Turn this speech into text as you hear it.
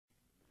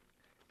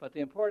But the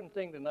important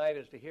thing tonight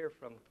is to hear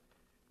from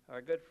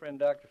our good friend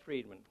Dr.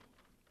 Friedman.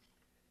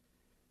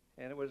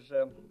 And it was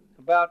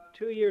about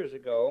 2 years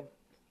ago,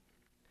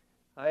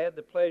 I had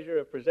the pleasure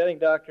of presenting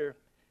Dr.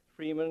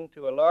 Friedman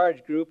to a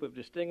large group of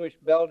distinguished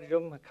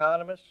Belgian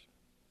economists,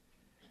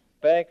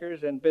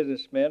 bankers, and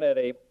businessmen at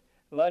a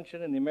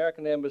luncheon in the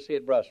American Embassy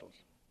at Brussels.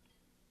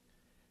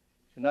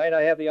 Tonight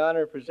I have the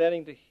honor of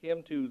presenting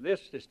him to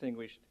this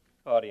distinguished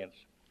audience.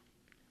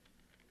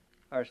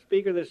 Our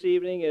speaker this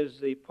evening is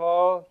the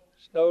Paul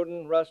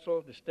Snowden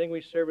Russell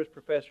Distinguished Service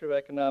Professor of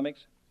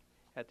Economics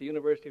at the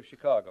University of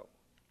Chicago,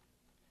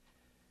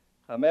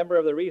 a member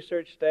of the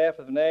research staff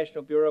of the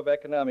National Bureau of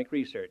Economic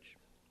Research.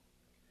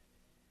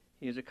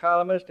 He is a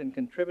columnist and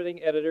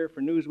contributing editor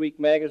for Newsweek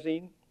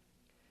magazine.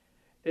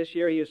 This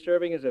year he is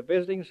serving as a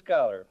visiting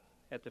scholar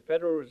at the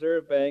Federal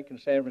Reserve Bank in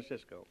San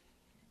Francisco.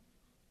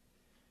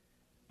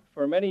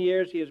 For many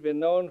years he has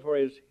been known for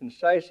his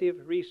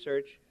incisive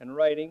research and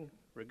writing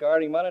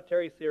regarding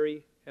monetary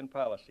theory and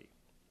policy.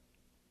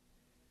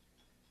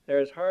 There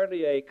is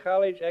hardly a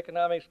college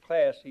economics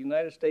class in the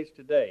United States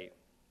today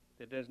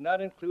that does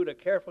not include a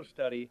careful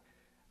study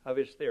of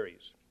his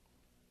theories.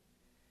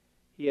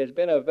 He has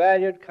been a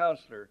valued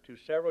counselor to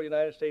several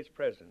United States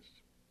presidents.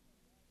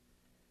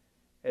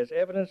 As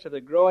evidence of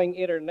the growing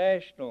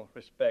international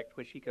respect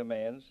which he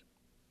commands,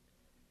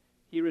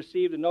 he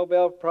received the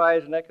Nobel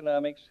Prize in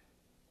Economics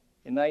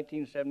in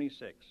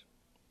 1976.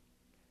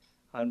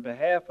 On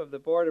behalf of the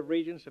Board of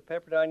Regents of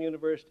Pepperdine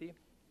University,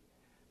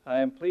 I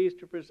am pleased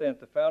to present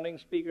the founding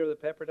speaker of the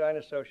Pepperdine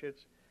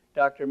Associates,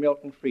 Dr.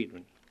 Milton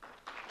Friedman.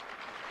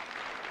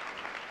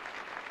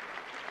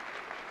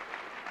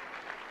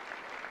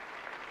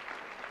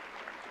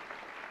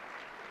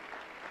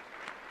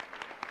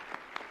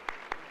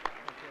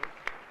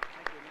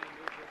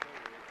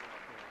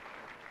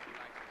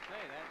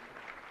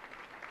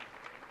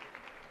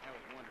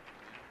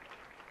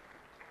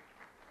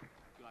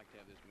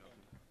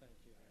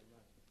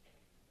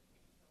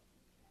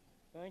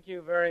 Thank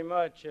you very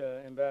much,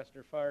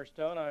 Ambassador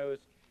Firestone. I was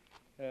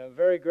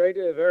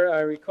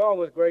I recall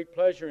with great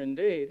pleasure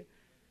indeed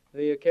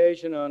the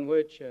occasion on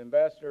which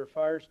Ambassador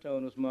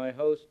Firestone was my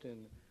host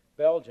in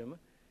Belgium.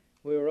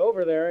 We were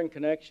over there in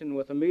connection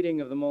with a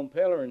meeting of the Mont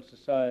Pelerin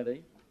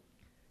Society.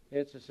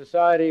 It's a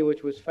society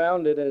which was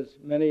founded, as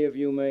many of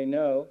you may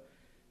know,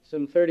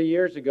 some 30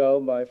 years ago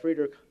by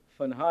Friedrich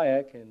von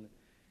Hayek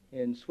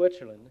in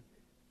Switzerland.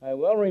 I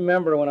well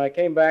remember when I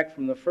came back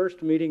from the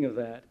first meeting of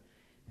that,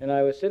 and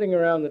I was sitting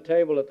around the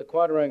table at the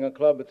Quadrangle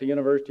Club at the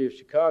University of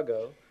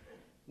Chicago.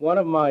 One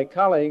of my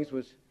colleagues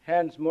was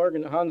Hans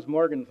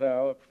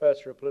Morgenthau, a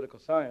professor of political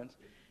science,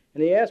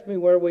 and he asked me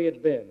where we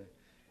had been.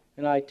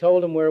 And I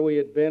told him where we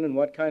had been and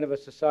what kind of a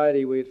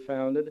society we had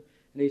founded.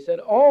 And he said,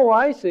 "Oh,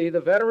 I see,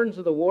 the veterans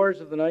of the wars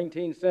of the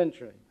 19th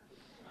century."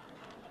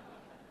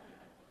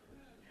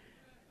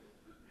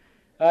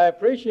 I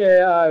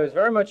was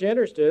very much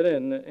interested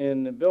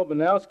in Bill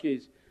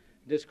Banowski's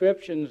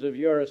descriptions of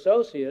your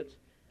associates,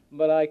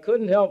 but I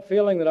couldn't help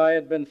feeling that I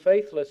had been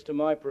faithless to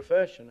my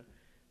profession,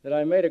 that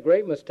I made a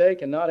great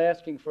mistake in not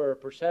asking for a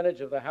percentage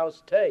of the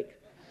house take.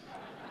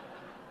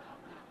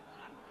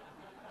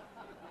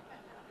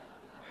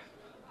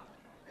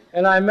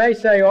 And I may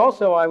say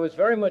also I was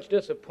very much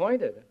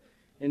disappointed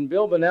in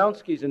Bill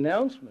Banowski's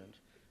announcement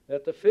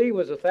that the fee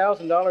was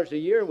 $1,000 a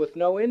year with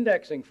no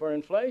indexing for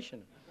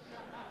inflation.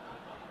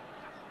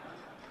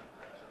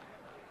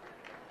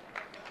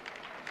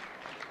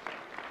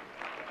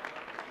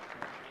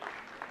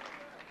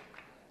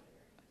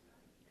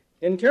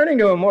 In turning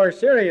to a more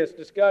serious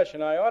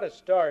discussion, I ought to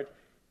start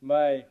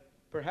by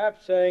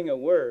perhaps saying a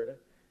word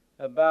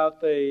about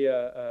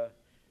the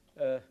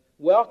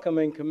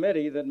welcoming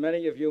committee that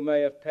many of you may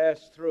have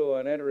passed through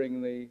on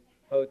entering the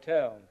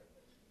hotel.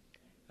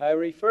 I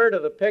refer to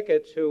the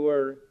pickets who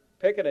were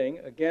picketing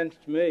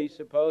against me,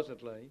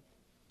 supposedly,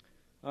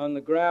 on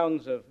the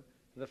grounds of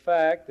the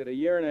fact that a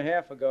year and a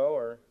half ago,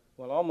 or,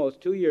 well,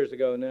 almost 2 years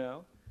ago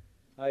now,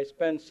 I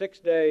spent 6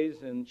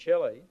 days in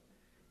Chile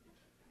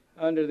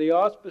under the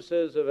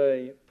auspices of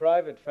a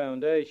private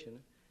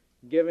foundation,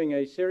 giving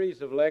a series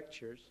of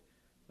lectures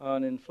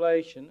on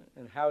inflation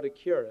and how to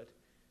cure it,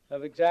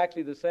 of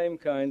exactly the same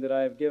kind that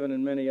I have given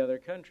in many other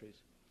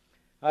countries.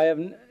 I have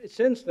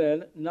since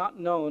then not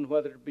known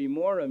whether to be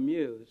more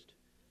amused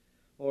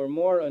or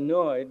more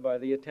annoyed by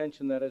the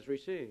attention that is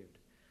received.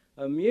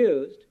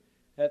 Amused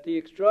at the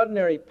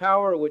extraordinary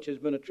power which has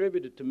been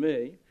attributed to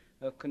me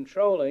of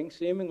controlling,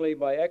 seemingly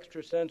by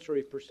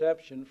extrasensory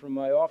perception from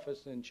my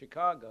office in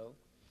Chicago,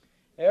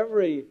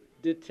 every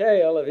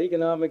detail of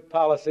economic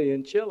policy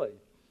in Chile.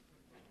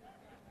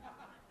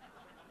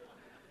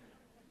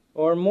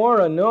 Or more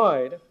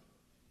annoyed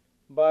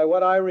by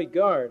what I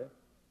regard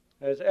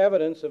as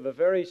evidence of a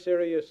very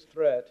serious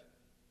threat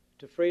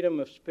to freedom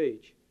of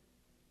speech,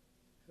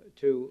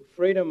 to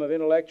freedom of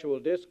intellectual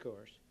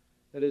discourse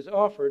that is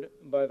offered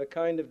by the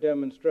kind of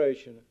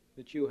demonstration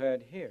that you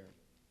had here.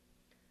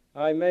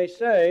 I may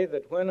say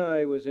that when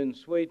I was in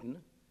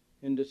Sweden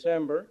in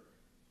December,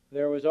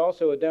 there was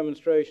also a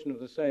demonstration of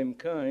the same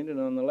kind, and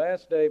on the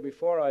last day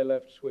before I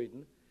left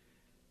Sweden,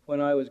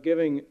 when I was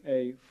giving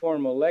a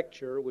formal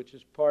lecture, which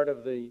is part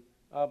of the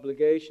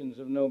obligations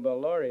of Nobel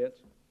laureates,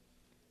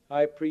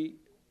 I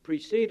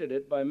preceded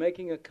it by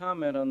making a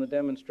comment on the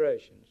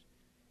demonstrations,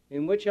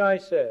 in which I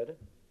said,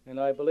 and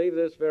I believe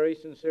this very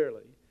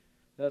sincerely,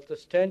 that the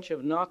stench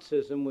of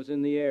Nazism was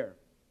in the air.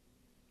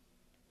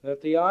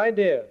 That the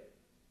idea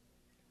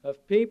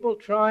of people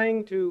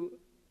trying to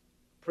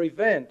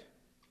prevent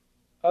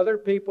other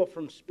people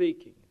from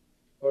speaking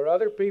or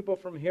other people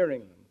from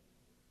hearing them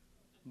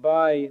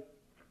by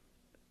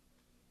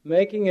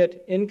making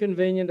it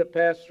inconvenient to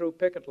pass through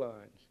picket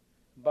lines,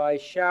 by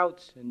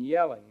shouts and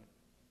yelling,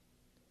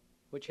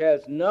 which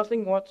has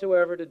nothing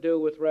whatsoever to do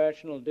with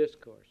rational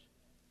discourse,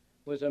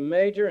 was a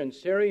major and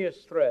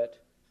serious threat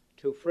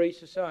to free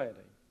society.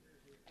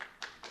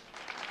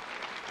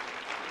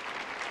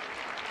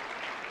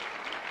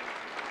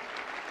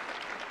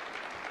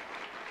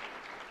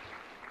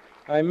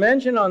 I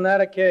mention on that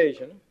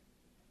occasion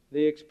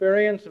the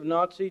experience of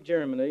Nazi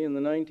Germany in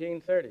the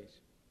 1930s,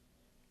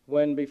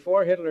 when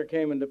before Hitler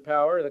came into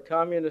power, the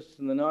communists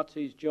and the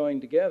Nazis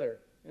joined together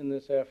in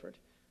this effort,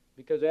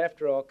 because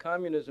after all,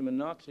 communism and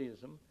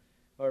Nazism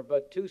are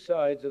but two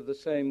sides of the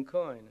same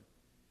coin.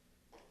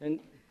 And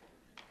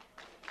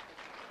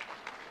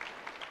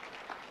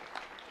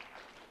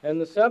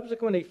the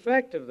subsequent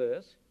effect of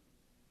this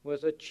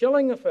was a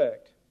chilling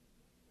effect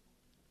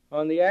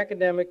on the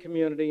academic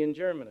community in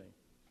Germany.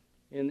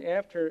 And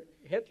after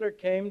Hitler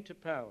came to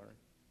power,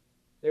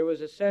 there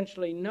was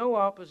essentially no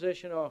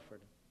opposition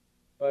offered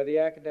by the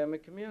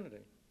academic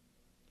community.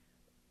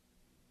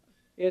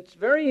 It's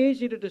very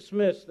easy to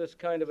dismiss this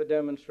kind of a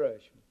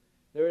demonstration.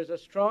 There is a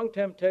strong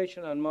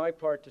temptation on my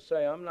part to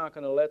say, I'm not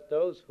going to let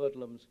those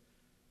hoodlums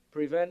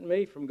prevent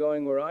me from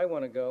going where I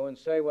want to go and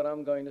say what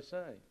I'm going to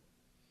say.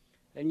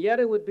 And yet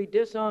it would be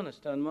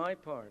dishonest on my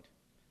part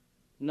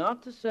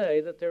not to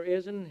say that there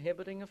is an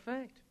inhibiting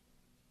effect.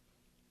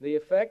 The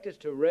effect is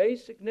to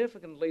raise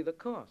significantly the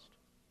cost.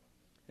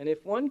 And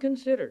if one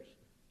considers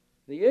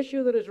the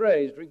issue that is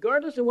raised,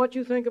 regardless of what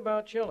you think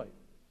about Chile,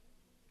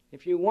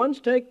 if you once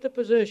take the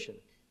position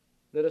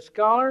that a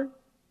scholar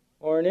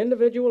or an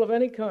individual of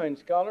any kind,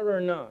 scholar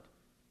or not,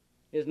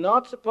 is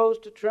not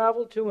supposed to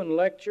travel to and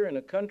lecture in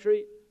a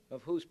country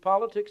of whose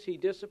politics he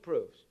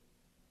disapproves,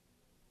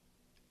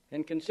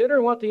 and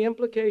consider what the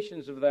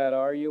implications of that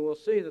are, you will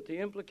see that the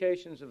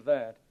implications of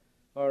that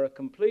are a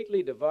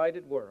completely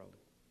divided world.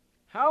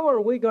 How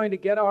are we going to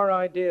get our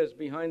ideas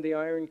behind the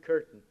Iron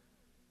Curtain?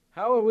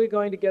 How are we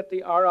going to get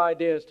our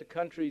ideas to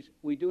countries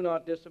we do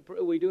not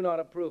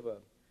approve of,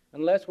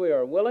 unless we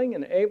are willing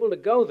and able to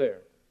go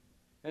there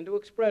and to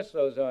express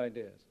those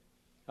ideas?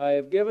 I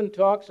have given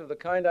talks of the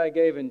kind I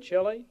gave in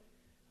Chile.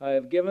 I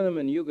have given them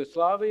in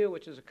Yugoslavia,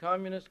 which is a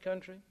communist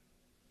country.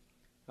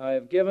 I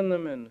have given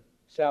them in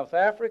South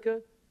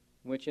Africa,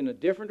 which in a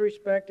different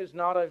respect is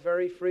not a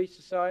very free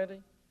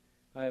society.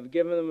 I have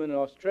given them in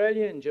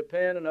Australia and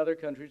Japan and other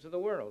countries of the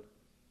world.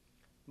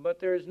 But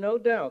there is no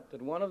doubt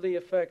that one of the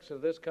effects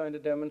of this kind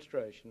of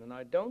demonstration, and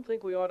I don't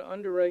think we ought to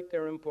underrate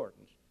their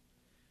importance,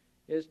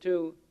 is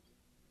to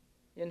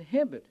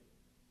inhibit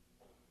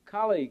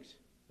colleagues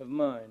of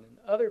mine and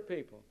other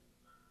people,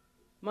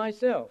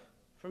 myself,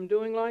 from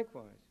doing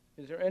likewise.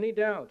 Is there any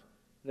doubt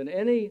that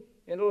any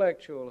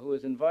intellectual who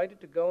is invited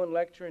to go and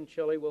lecture in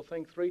Chile will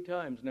think 3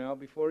 times now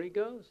before he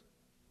goes?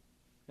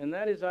 And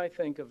that is, I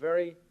think, a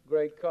very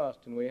great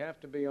cost, and we have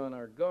to be on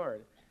our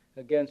guard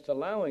against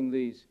allowing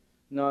these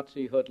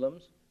Nazi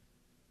hoodlums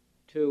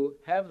to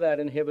have that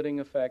inhibiting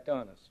effect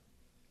on us.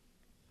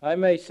 I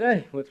may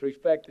say, with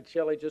respect to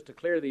Chile, just to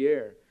clear the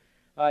air,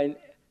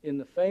 in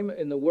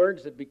the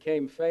words that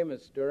became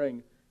famous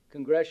during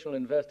congressional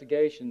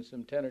investigations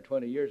some 10 or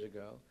 20 years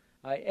ago,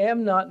 I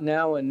am not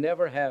now and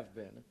never have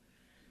been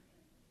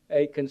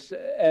a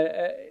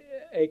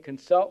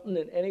consultant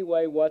in any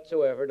way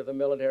whatsoever to the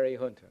military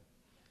junta.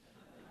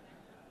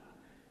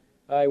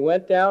 I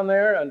went down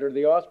there under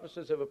the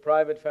auspices of a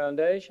private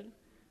foundation.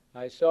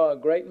 I saw a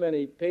great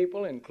many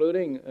people,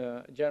 including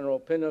General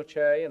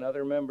Pinochet and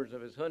other members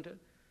of his junta.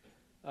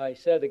 I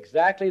said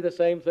exactly the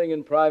same thing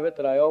in private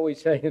that I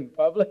always say in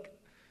public.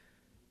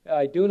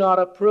 I do not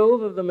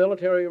approve of the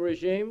military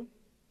regime,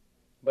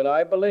 but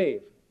I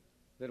believe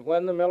that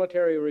when the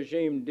military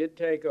regime did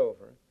take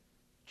over,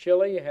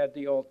 Chile had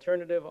the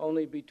alternative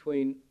only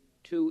between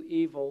 2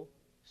 evil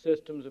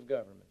systems of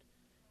government.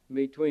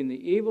 Between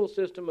the evil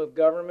system of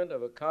government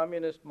of a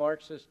communist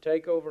Marxist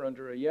takeover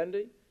under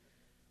Allende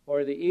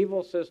or the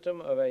evil system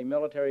of a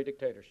military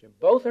dictatorship.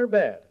 Both are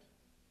bad,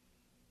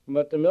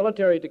 but the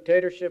military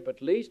dictatorship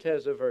at least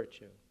has a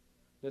virtue,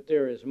 that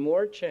there is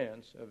more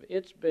chance of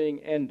its being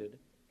ended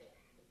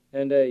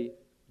and a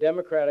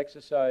democratic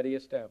society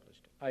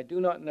established. I do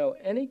not know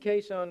any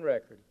case on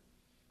record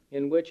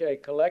in which a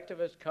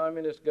collectivist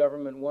communist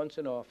government once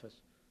in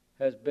office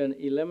has been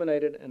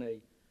eliminated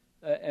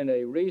and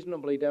a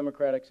reasonably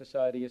democratic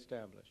society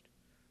established.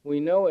 We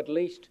know at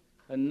least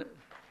a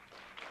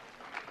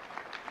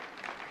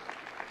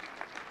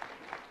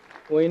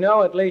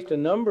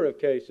number of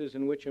cases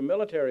in which a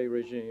military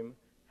regime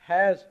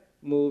has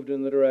moved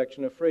in the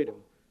direction of freedom.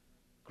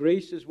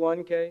 Greece is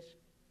one case.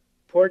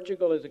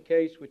 Portugal is a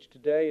case which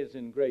today is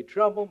in great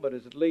trouble, but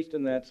is at least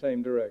in that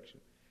same direction.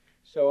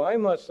 So I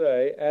must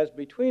say, as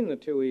between the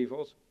two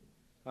evils,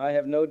 I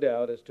have no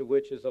doubt as to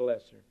which is the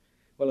lesser.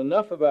 Well,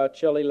 enough about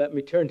Chile. Let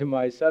me turn to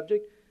my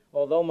subject,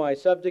 although my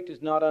subject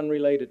is not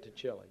unrelated to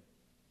Chile,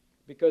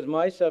 because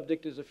my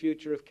subject is the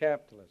future of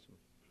capitalism.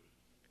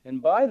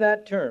 And by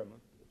that term,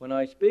 when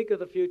I speak of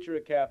the future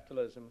of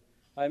capitalism,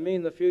 I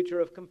mean the future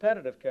of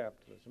competitive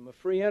capitalism, of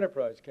free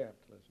enterprise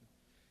capitalism.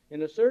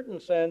 In a certain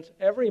sense,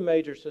 every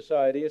major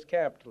society is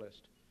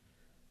capitalist.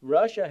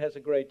 Russia has a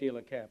great deal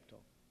of capital,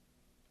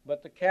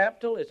 but the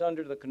capital is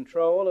under the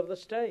control of the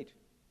state,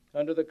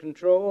 under the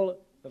control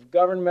of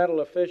governmental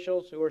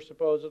officials who are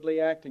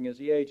supposedly acting as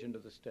the agent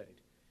of the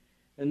state.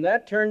 And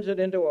that turns it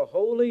into a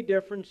wholly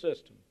different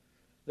system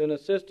than a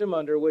system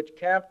under which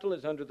capital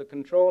is under the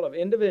control of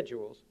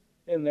individuals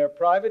in their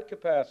private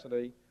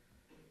capacity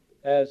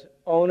as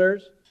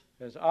owners,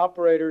 as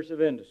operators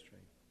of industry.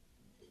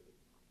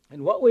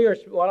 And what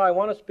I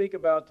want to speak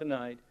about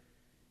tonight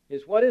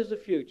is what is the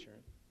future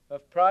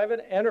of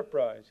private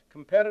enterprise,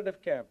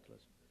 competitive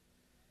capitalism.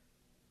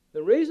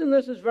 The reason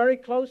this is very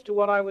close to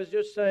what I was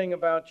just saying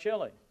about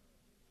Chile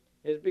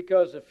is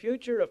because the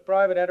future of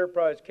private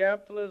enterprise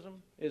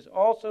capitalism is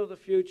also the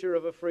future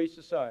of a free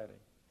society.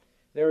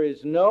 There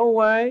is no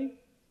way,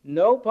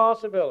 no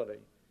possibility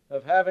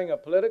of having a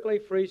politically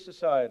free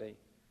society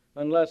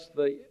unless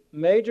the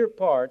major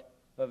part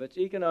of its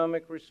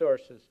economic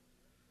resources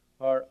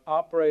are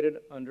operated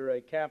under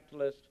a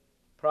capitalist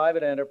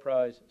private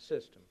enterprise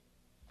system.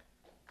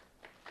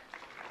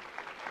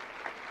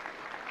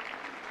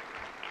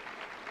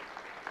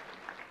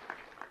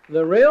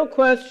 The real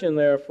question,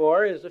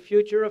 therefore, is the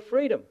future of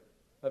freedom,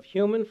 of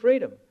human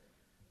freedom.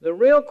 The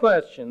real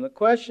question, the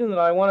question that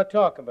I want to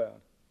talk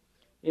about,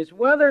 is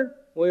whether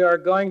we are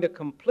going to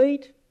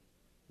complete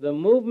the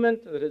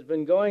movement that has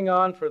been going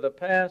on for the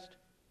past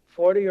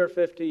 40 or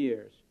 50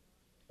 years,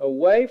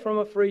 away from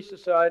a free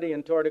society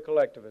and toward a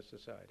collectivist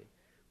society.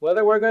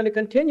 Whether we're going to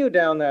continue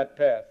down that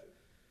path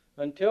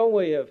until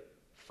we have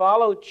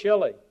followed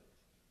Chile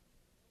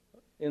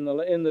in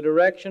the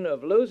direction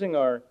of losing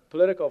our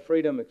political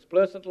freedom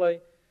explicitly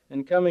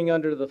and coming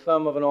under the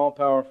thumb of an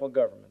all-powerful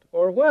government,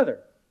 or whether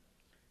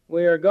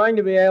we are going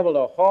to be able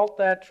to halt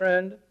that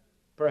trend,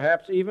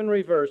 perhaps even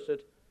reverse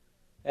it,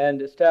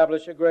 and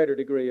establish a greater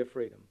degree of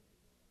freedom.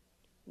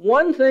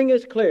 One thing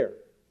is clear.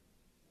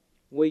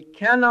 We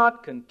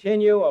cannot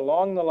continue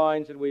along the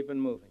lines that we've been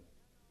moving.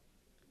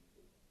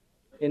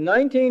 In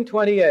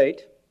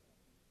 1928,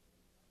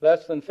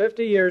 less than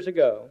 50 years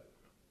ago,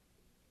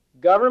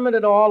 government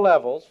at all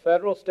levels,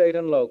 federal, state,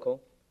 and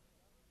local,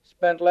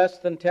 spent less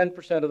than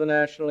 10% of the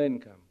national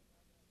income.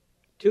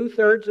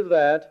 2/3 of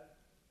that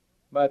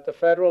at the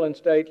federal and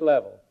state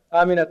level.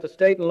 At the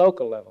state and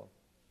local level.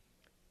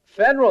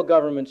 Federal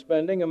government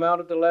spending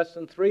amounted to less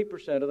than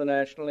 3% of the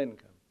national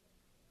income.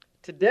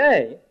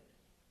 Today,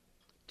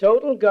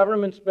 total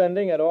government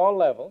spending at all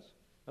levels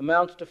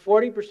amounts to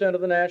 40%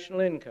 of the national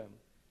income,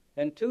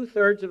 and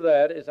 2/3 of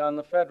that is on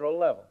the federal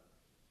level.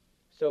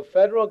 So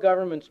federal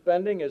government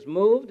spending has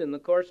moved in the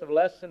course of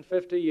less than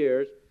 50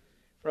 years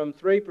from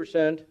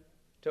 3%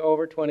 to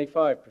over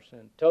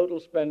 25%, total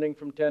spending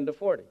from 10 to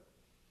 40.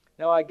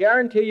 Now I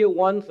guarantee you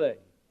one thing.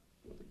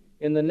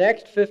 In the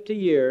next 50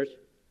 years,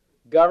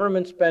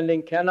 government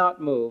spending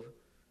cannot move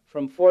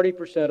from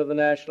 40% of the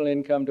national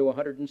income to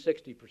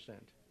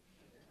 160%.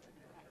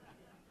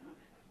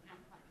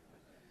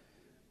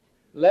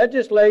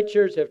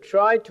 Legislatures have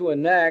tried to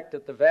enact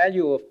that the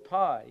value of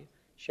pi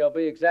shall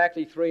be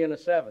exactly 3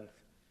 1/7,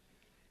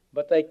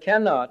 but they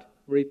cannot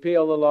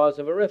repeal the laws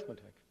of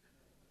arithmetic.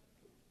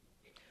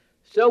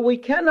 So we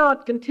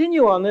cannot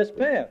continue on this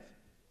path.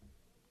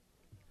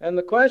 And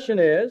the question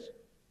is,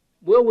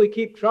 will we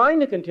keep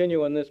trying to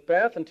continue on this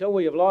path until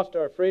we have lost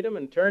our freedom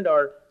and turned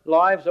our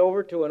lives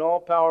over to an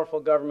all-powerful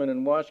government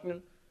in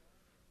Washington,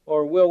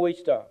 or will we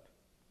stop?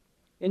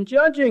 In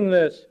judging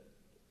this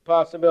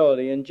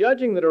possibility, in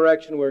judging the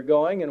direction we're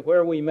going and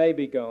where we may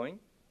be going,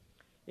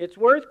 it's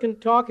worth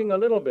talking a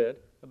little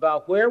bit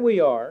about where we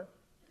are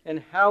and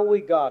how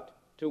we got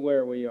to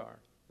where we are,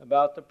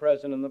 about the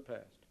present and the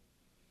past.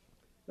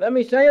 Let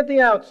me say at the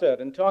outset,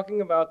 in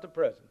talking about the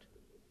present,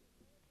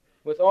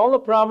 with all the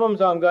problems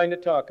I'm going to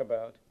talk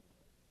about,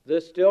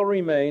 this still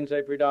remains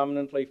a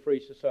predominantly free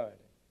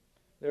society.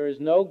 There is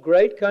no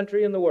great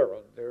country in the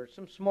world. There are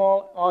some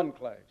small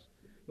enclaves,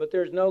 but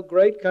there's no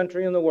great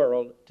country in the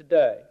world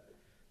today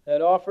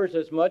that offers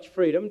as much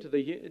freedom to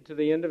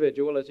the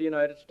individual as the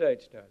United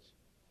States does.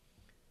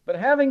 But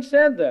having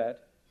said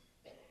that,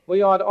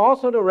 we ought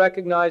also to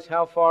recognize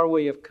how far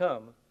we have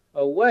come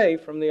away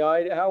from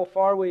how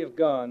far we have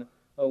gone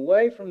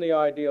away from the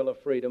ideal of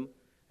freedom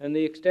and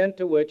the extent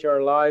to which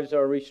our lives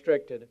are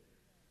restricted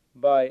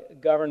by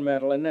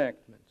governmental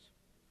enactments.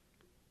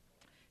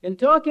 In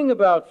talking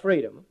about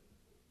freedom,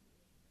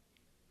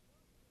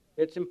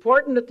 it's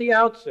important at the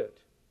outset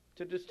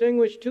to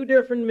distinguish two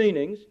different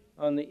meanings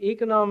on the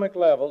economic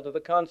level to the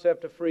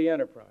concept of free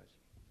enterprise.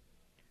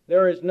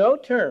 There is no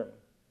term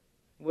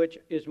which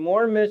is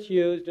more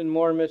misused and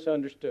more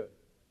misunderstood.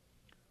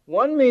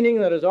 One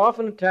meaning that is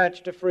often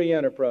attached to free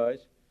enterprise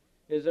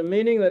is a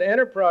meaning that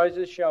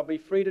enterprises shall be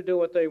free to do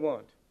what they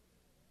want.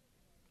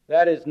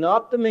 That is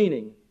not the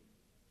meaning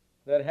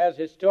that has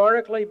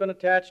historically been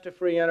attached to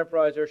free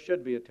enterprise or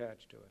should be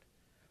attached to it.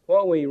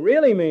 What we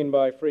really mean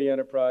by free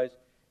enterprise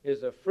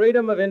is the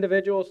freedom of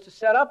individuals to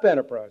set up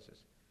enterprises,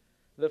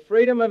 the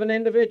freedom of an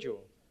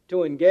individual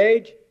to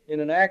engage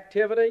in an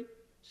activity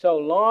so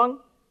long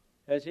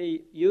as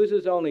he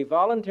uses only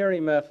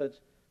voluntary methods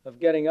of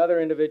getting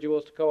other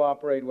individuals to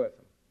cooperate with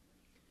him.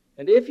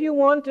 And if you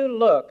want to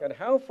look at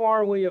how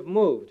far we have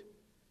moved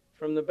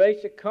from the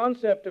basic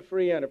concept of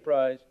free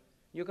enterprise,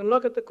 you can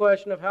look at the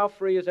question of how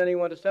free is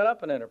anyone to set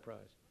up an enterprise.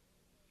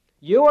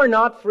 You are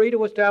not free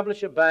to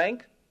establish a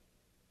bank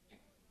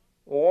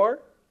or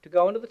to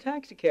go into the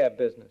taxicab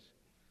business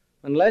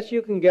unless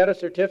you can get a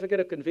certificate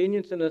of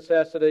convenience and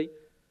necessity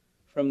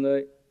from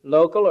the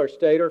local or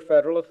state or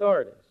federal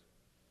authorities.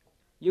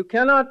 You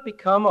cannot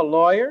become a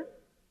lawyer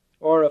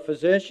or a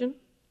physician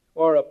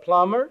or a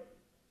plumber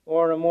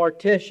or a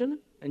mortician,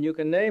 and you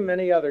can name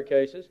many other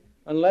cases,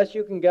 unless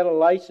you can get a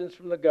license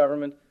from the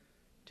government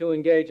to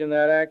engage in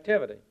that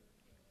activity.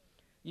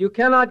 You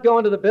cannot go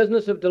into the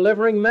business of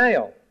delivering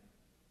mail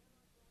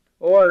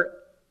or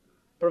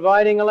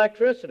providing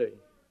electricity.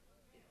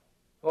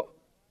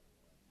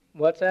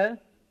 What's that?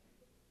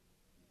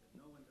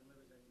 No one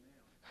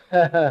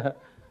delivers any mail.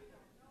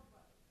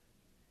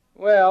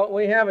 Well,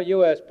 we have a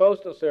U.S.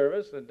 Postal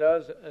Service that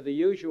does the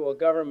usual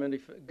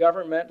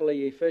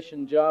governmentally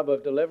efficient job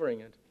of delivering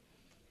it.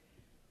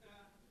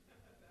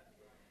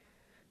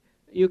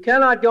 You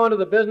cannot go into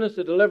the business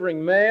of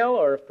delivering mail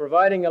or of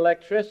providing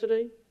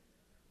electricity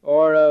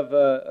or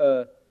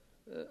of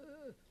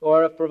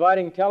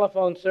providing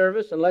telephone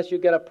service unless you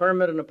get a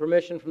permit and a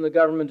permission from the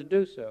government to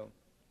do so.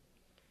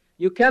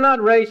 You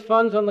cannot raise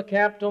funds on the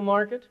capital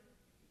market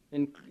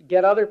and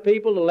get other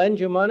people to lend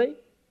you money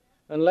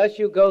unless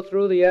you go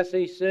through the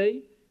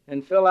SEC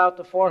and fill out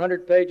the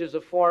 400 pages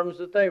of forms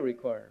that they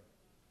require.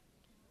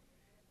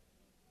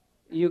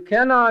 You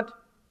cannot,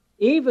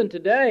 even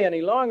today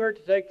any longer,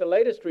 to take the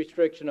latest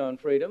restriction on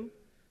freedom,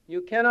 you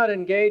cannot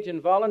engage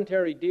in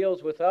voluntary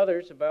deals with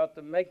others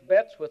make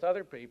bets with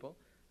other people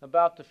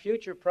about the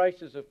future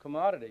prices of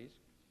commodities.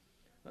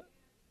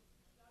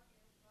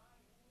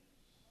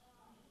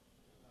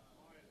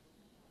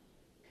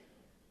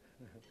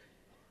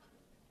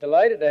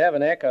 Delighted to have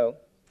an echo.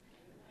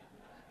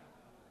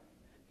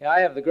 Yeah, I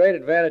have the great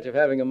advantage of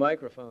having a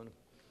microphone.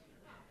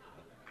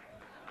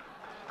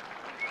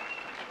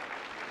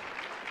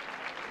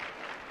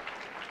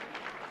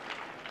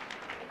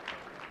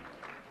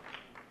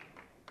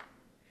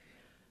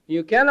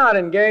 You cannot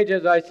engage,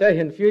 as I say,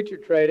 in future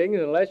trading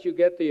unless you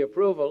get the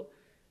approval.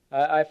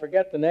 I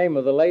forget the name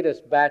of the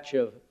latest batch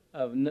of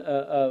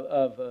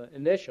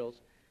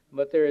initials,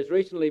 but there has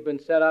recently been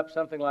set up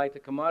something like the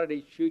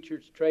Commodities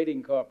Futures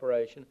Trading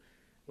Corporation,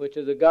 which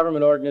is a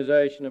government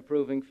organization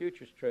approving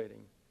futures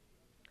trading.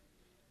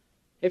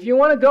 If you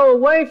want to go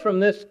away from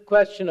this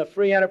question of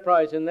free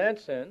enterprise in that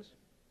sense,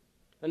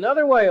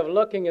 another way of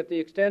looking at the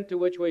extent to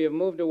which we have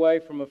moved away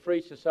from a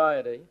free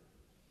society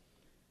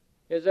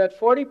is that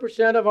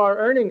 40% of our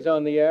earnings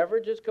on the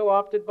average is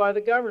co-opted by the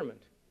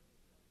government.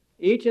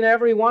 Each and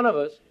every one of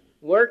us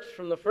works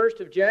from the 1st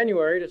of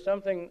January to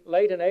something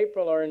late in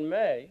April or in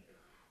May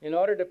in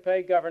order to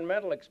pay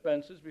governmental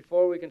expenses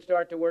before we can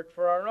start to work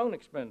for our own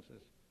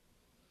expenses.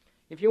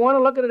 If you want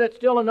to look at it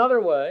still another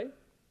way,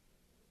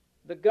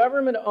 the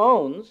government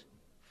owns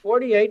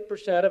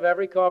 48% of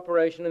every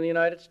corporation in the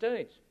United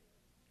States.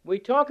 We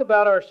talk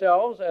about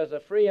ourselves as a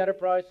free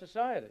enterprise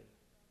society.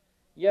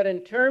 Yet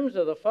in terms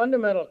of the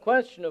fundamental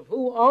question of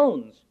who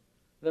owns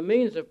the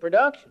means of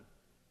production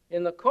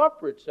in the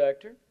corporate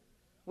sector,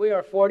 we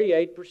are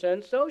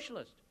 48%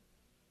 socialist.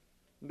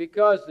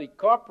 Because the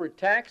corporate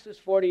tax is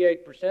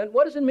 48%,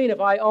 what does it mean if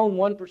I own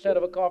 1%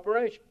 of a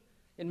corporation?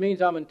 It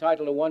means I'm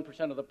entitled to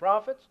 1% of the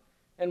profits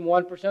and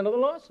 1% of the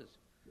losses.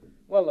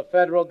 Well, the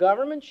federal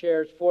government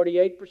shares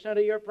 48%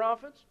 of your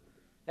profits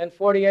and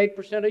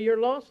 48% of your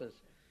losses,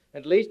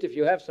 at least if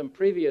you have some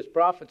previous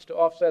profits to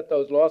offset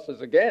those losses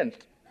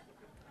against.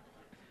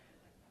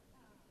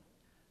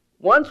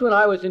 Once when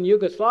I was in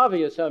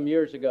Yugoslavia some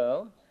years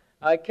ago,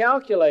 I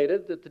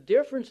calculated that the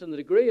difference in the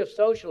degree of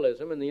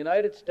socialism in the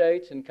United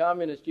States and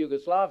communist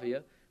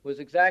Yugoslavia was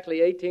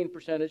exactly 18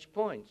 percentage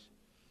points.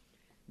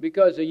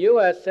 Because the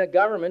U.S.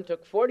 government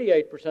took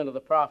 48% of the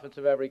profits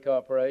of every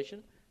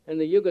corporation, and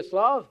the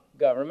Yugoslav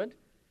government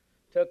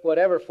took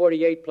whatever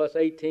 48 plus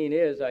 18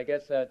 is, I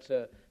guess that's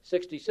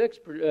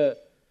 66%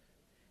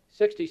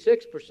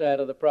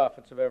 of the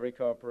profits of every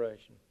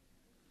corporation.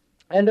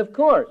 And of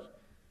course,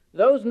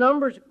 those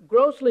numbers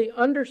grossly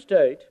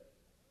understate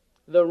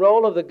the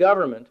role of the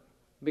government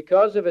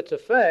because of its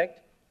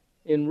effect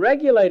in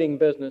regulating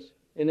business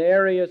in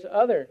areas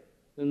other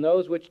than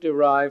those which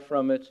derive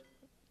from its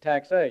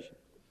taxation.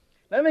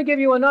 Let me give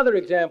you another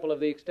example of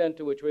the extent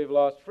to which we've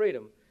lost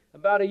freedom.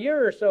 About a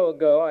year or so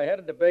ago, I had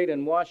a debate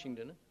in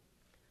Washington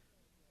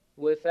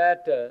with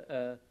that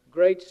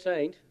great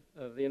saint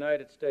of the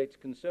United States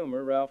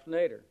consumer, Ralph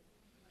Nader.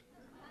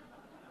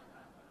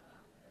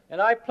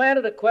 And I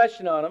planted a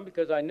question on him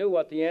because I knew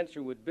what the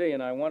answer would be,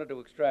 and I wanted to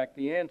extract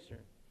the answer.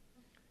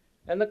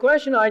 And the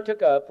question I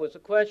took up was the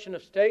question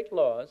of state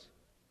laws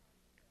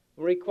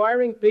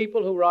requiring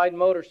people who ride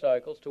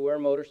motorcycles to wear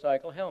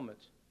motorcycle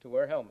helmets,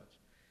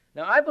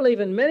 Now, I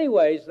believe in many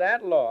ways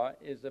that law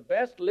is the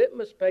best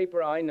litmus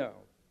paper I know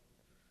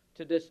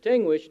to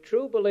distinguish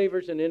true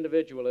believers in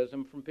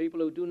individualism from people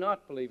who do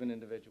not believe in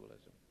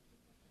individualism.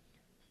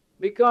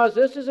 Because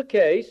this is a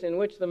case in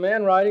which the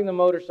man riding the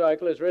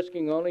motorcycle is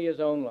risking only his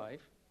own life.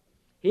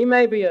 He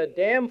may be a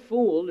damn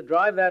fool to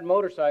drive that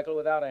motorcycle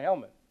without a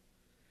helmet.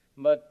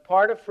 But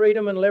part of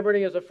freedom and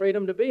liberty is a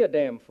freedom to be a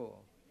damn fool.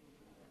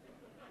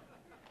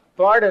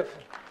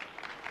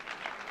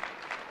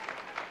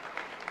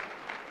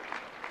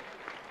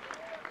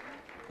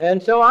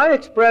 And so I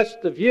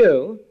expressed the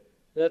view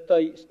that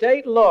the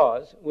state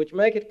laws which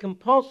make it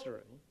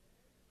compulsory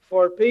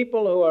for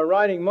people who are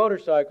riding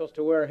motorcycles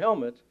to wear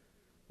helmets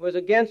was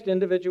against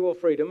individual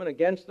freedom and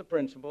against the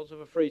principles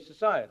of a free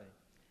society,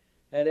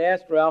 and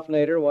asked Ralph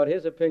Nader what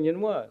his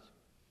opinion was.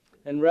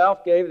 And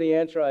Ralph gave the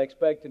answer I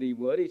expected he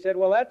would. He said,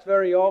 well, that's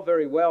all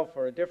very well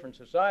for a different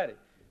society,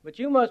 but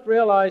you must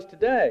realize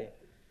today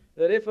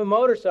that if a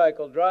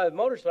motorcyclist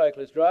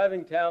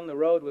driving down the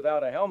road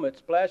without a helmet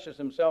splashes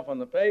himself on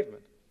the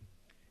pavement,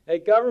 a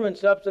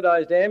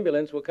government-subsidized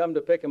ambulance will come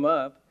to pick him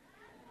up.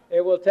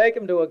 It will take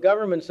him to a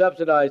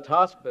government-subsidized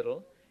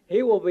hospital.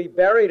 He will be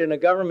buried in a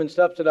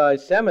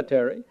government-subsidized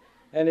cemetery,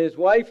 and his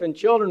wife and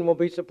children will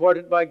be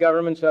supported by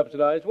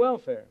government-subsidized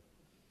welfare.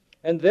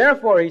 And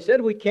therefore, he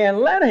said, we can't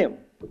let him.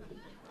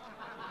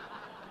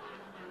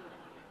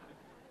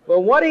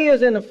 Well, what he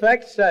is in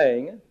effect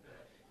saying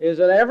is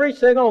that every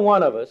single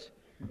one of us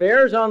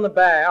bears on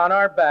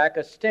our back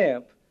a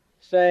stamp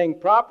saying,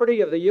 property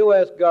of the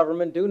U.S.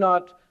 government, do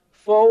not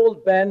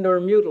fold, bend, or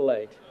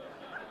mutilate.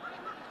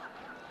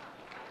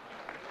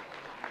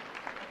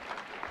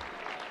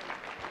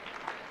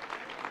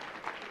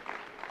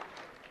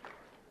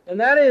 And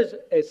that is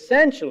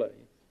essentially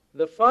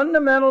the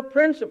fundamental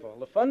principle,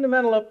 the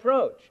fundamental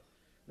approach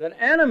that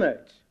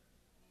animates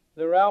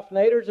the Ralph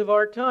Naders of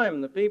our time,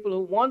 the people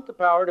who want the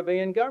power to be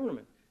in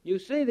government. You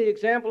see the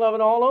example of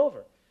it all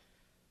over.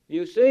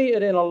 You see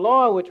it in a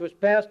law which was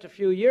passed a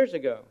few years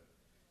ago,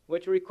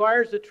 which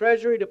requires the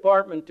Treasury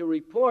Department to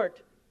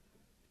report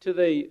to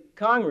the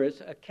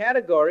Congress a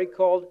category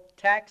called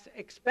tax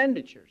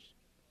expenditures.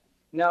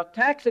 Now,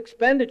 tax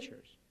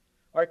expenditures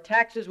are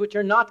taxes which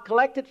are not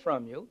collected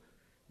from you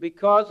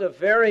because of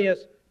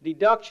various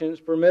deductions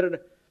permitted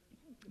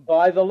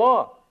by the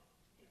law,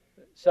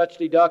 such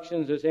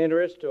deductions as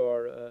interest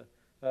or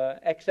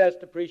excess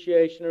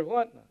depreciation or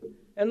whatnot.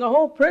 And the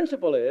whole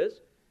principle is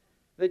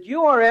that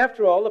you are,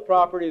 after all, the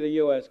property of the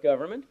U.S.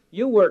 government.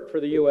 You work for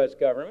the U.S.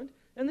 government,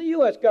 and the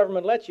U.S.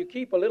 government lets you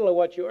keep a little of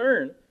what you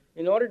earn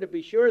in order to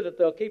be sure that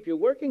they'll keep you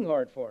working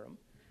hard for them.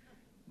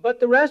 But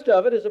the rest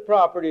of it is the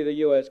property of the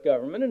U.S.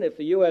 government, and if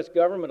the U.S.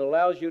 government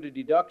allows you to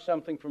deduct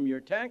something from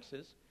your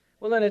taxes,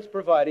 well,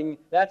 then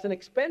that's an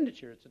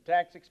expenditure. It's a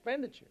tax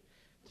expenditure.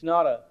 It's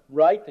not a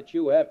right that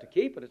you have to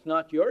keep it. It's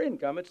not your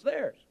income. It's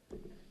theirs.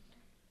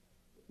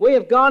 We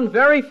have gone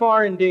very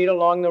far indeed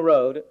along the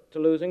road to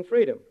losing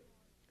freedom.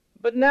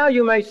 But now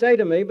you may say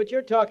to me, but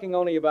you're talking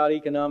only about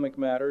economic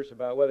matters,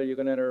 about whether you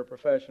can enter a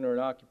profession or an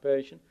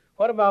occupation.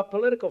 What about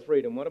political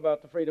freedom? What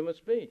about the freedom of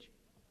speech?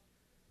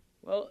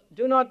 Well,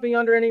 do not be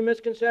under any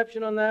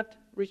misconception on that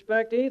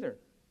respect either.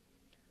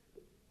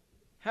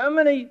 How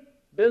many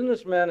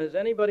businessmen has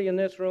anybody in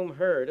this room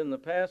heard in the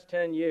past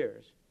 10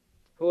 years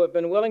who have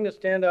been willing to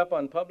stand up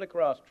on public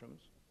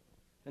rostrums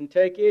and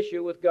take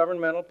issue with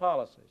governmental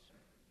policies?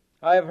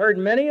 I have heard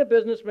many a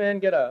businessman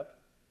get up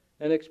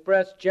and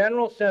express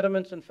general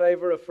sentiments in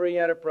favor of free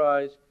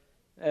enterprise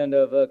and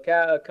of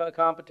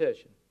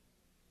competition.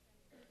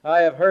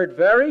 I have heard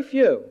very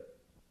few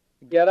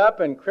get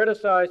up and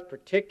criticize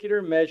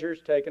particular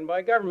measures taken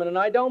by government, and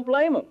I don't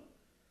blame them.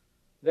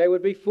 They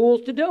would be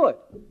fools to do it,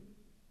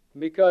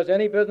 because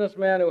any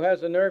businessman who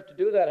has the nerve to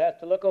do that has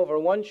to look over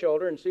one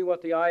shoulder and see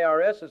what the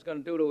IRS is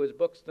going to do to his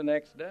books the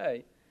next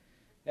day.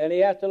 And he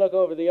has to look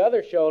over the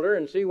other shoulder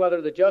and see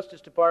whether the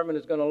Justice Department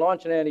is going to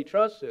launch an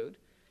antitrust suit.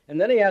 And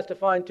then he has to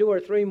find 2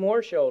 or 3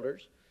 more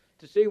shoulders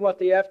to see what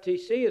the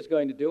FTC is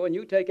going to do. And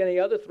you take any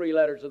other 3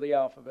 letters of the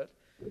alphabet,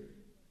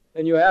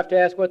 and you have to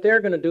ask what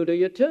they're going to do to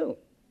you too.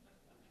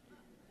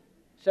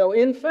 So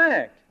in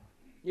fact,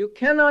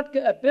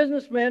 a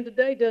businessman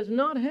today does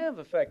not have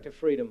effective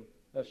freedom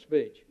of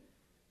speech.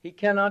 He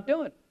cannot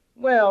do it.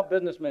 Well,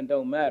 businessmen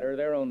don't matter.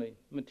 They're only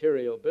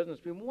material business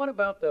people. What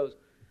about those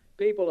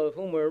people of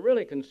whom we're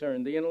really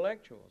concerned, the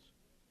intellectuals?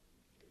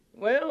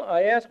 Well,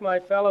 I ask my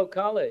fellow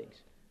colleagues,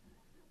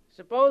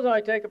 suppose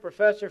I take a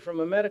professor from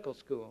a medical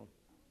school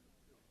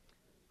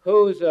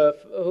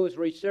whose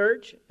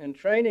research and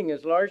training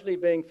is largely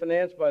being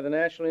financed by the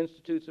National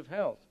Institutes of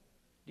Health.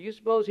 Do you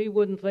suppose he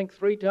wouldn't think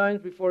 3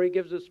 times before he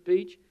gives a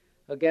speech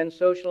against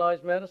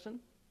socialized medicine?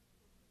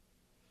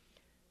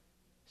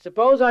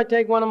 Suppose I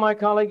take one of my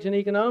colleagues in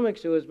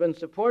economics who has been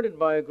supported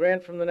by a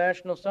grant from the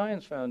National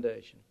Science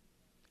Foundation.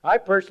 I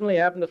personally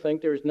happen to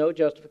think there is no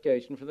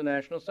justification for the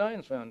National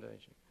Science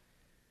Foundation.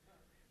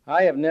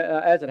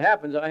 As it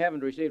happens, I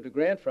haven't received a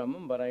grant from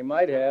them, but I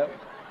might have.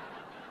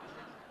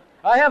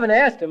 I haven't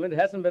asked them. It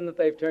hasn't been that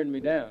they've turned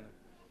me down.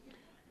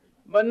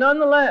 But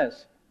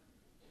nonetheless,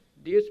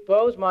 do you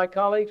suppose my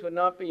colleagues would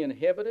not be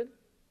inhibited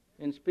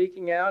in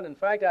speaking out? In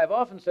fact, I've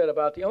often said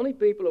about the only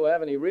people who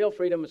have any real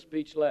freedom of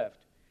speech left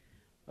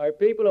are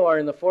people who are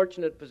in the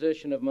fortunate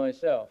position of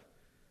myself,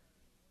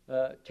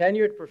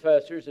 tenured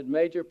professors at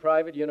major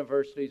private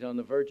universities on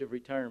the verge of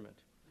retirement.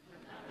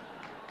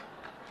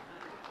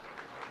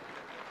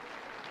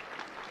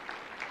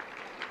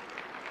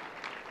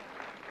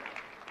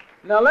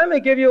 Now, let me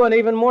give you an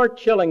even more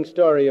chilling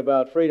story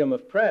about freedom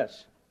of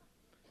press.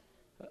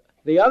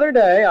 The other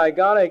day, I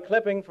got a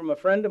clipping from a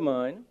friend of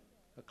mine,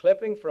 a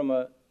clipping from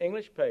an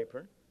English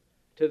paper,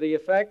 to the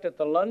effect that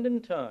the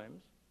London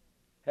Times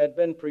had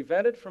been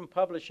prevented from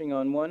publishing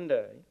on one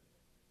day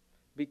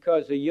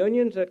because the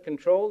unions that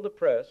controlled the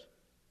press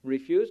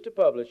refused to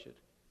publish it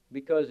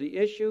because the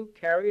issue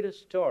carried a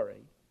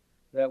story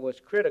that was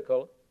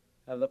critical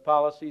of the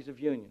policies of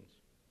unions.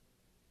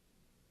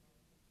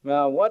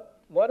 Now,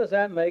 what does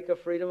that make of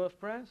freedom of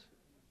press?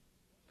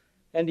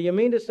 And do you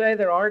mean to say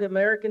there aren't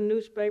American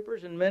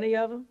newspapers, and many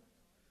of them,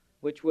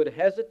 which would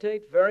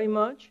hesitate very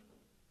much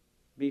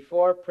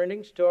before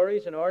printing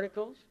stories and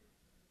articles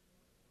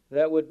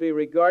that would be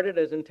regarded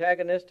as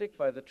antagonistic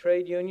by the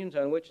trade unions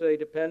on which they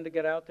depend to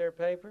get out their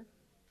paper?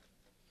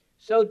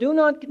 So do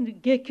not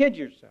kid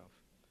yourself.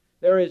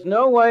 There is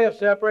no way of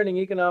separating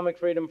economic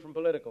freedom from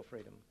political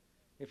freedom.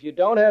 If you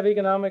don't have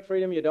economic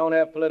freedom, you don't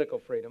have political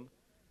freedom.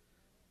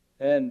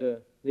 And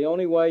the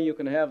only way you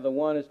can have the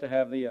one is to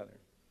have the other.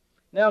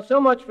 Now, so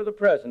much for the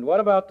present.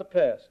 What about the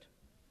past?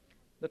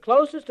 The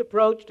closest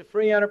approach to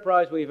free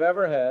enterprise we've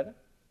ever had,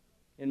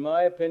 in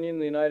my opinion, in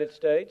the United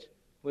States,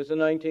 was the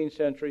 19th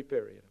century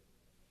period.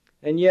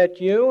 And yet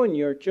you and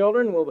your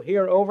children will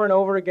hear over and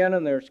over again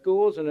in their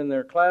schools and in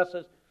their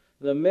classes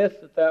the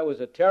myth that that was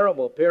a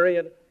terrible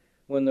period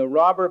when the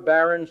robber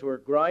barons were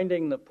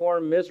grinding the poor,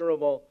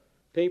 miserable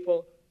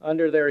people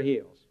under their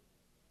heels.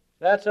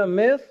 That's a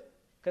myth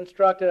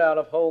constructed out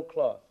of whole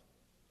cloth.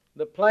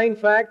 The plain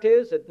fact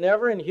is that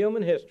never in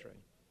human history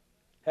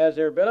has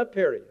there been a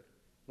period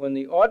when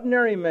the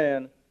ordinary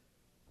man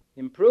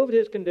improved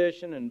his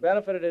condition and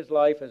benefited his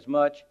life as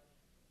much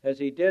as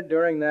he did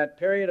during that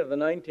period of the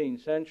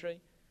 19th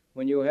century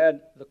when you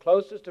had the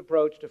closest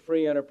approach to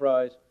free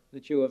enterprise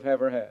that you have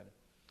ever had.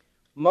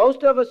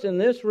 Most of us in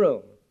this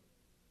room,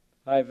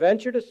 I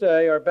venture to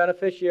say, are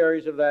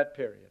beneficiaries of that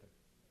period.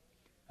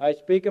 I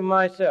speak of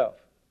myself.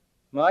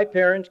 My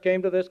parents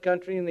came to this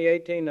country in the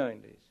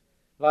 1890s.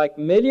 Like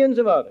millions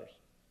of others,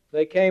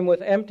 they came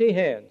with empty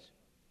hands,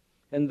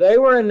 and they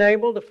were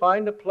enabled to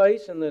find a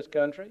place in this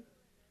country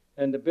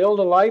and to build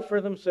a life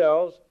for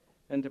themselves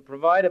and to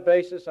provide a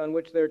basis on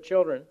which their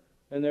children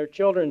and their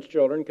children's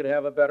children could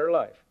have a better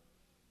life.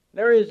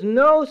 There is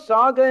no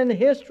saga in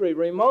history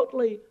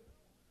remotely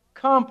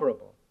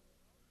comparable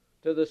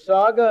to the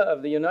saga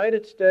of the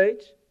United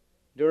States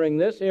during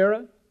this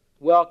era,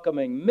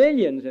 welcoming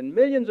millions and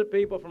millions of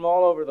people from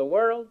all over the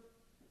world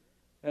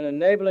and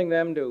enabling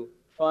them to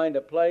find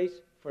a place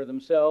for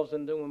themselves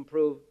and to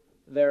improve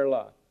their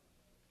lot.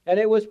 And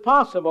it was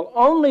possible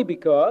only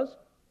because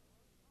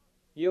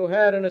you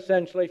had an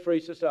essentially free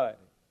society.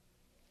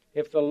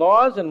 If the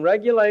laws and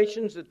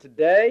regulations that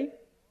today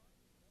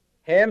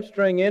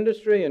hamstring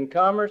industry and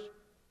commerce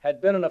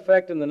had been in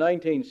effect in the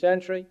 19th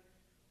century,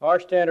 our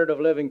standard of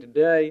living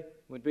today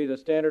would be the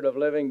standard of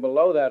living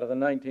below that of the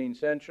 19th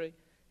century,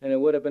 and it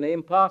would have been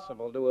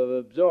impossible to have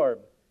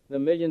absorbed the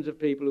millions of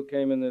people who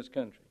came in this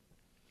country.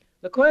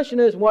 The question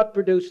is, what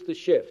produced the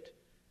shift?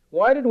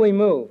 Why did we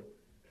move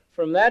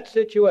from that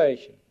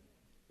situation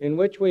in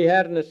which we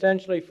had an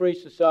essentially free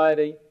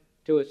society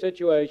to a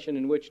situation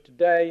in which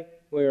today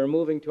we are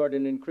moving toward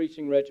an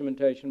increasing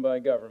regimentation by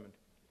government?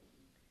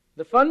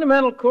 The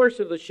fundamental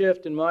course of the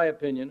shift, in my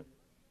opinion,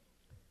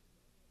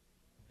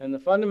 and the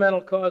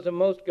fundamental cause of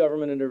most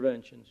government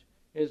interventions,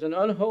 is an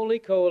unholy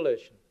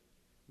coalition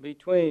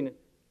between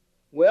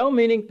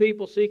well-meaning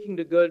people seeking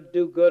to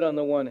do good on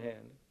the one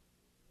hand,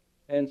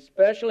 and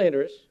special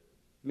interests,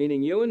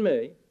 meaning you and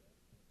me,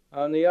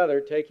 on the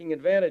other, taking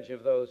advantage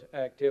of those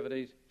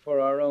activities for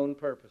our own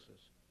purposes.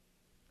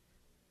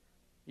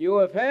 You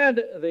have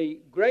had the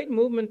great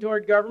movement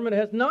toward government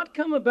has not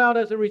come about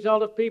as a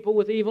result of people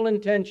with evil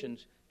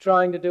intentions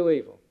trying to do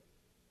evil.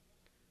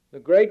 The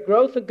great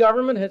growth of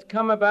government has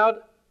come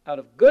about out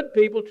of good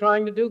people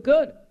trying to do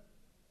good.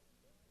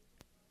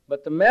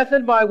 But the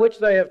method by which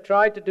they have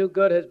tried to do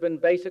good has been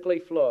basically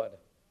flawed.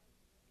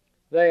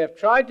 They have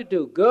tried to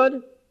do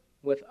good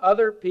with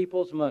other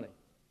people's money.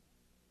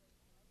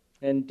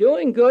 And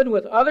doing good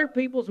with other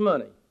people's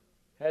money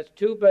has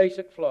two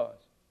basic flaws.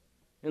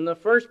 In the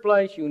first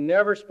place, you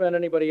never spend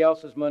anybody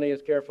else's money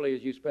as carefully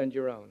as you spend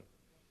your own.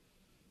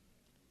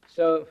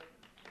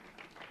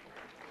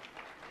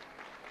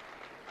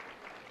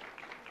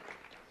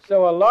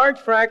 So a large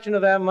fraction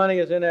of that money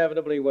is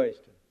inevitably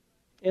wasted.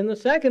 In the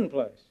second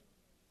place,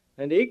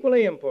 and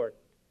equally important,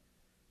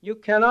 you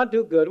cannot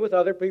do good with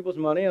other people's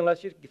money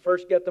unless you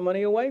first get the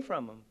money away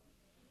from them.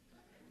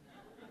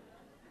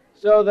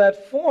 So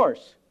that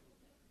force,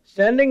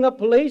 sending a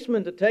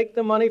policeman to take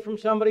the money from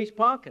somebody's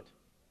pocket,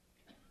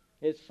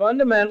 is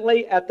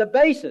fundamentally at the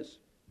basis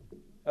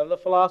of the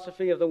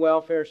philosophy of the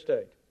welfare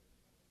state.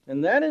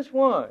 And that is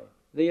why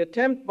the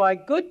attempt by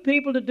good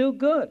people to do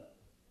good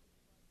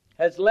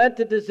has led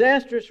to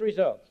disastrous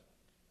results.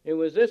 It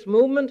was this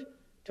movement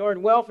toward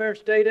welfare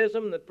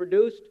statism that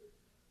produced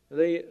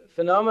the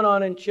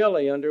phenomenon in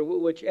Chile,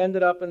 which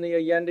ended up in the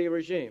Allende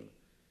regime.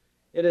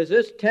 It is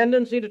this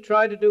tendency to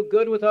try to do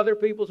good with other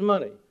people's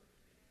money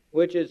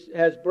which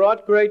has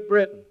brought Great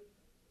Britain,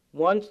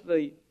 once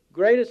the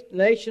greatest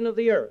nation of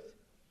the earth,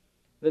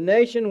 the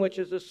nation which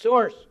is the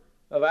source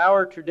of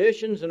our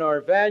traditions and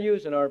our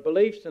values and our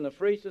beliefs in a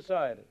free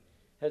society,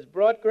 has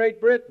brought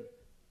Great Britain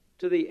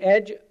to the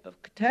edge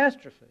of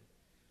catastrophe,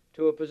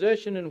 to a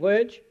position in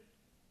which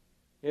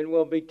it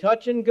will be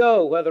touch and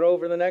go whether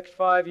over the next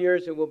 5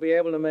 years it will be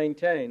able to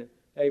maintain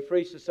a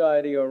free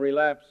society or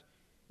relapse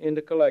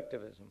into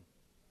collectivism.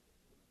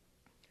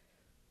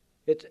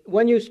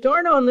 When you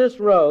start on this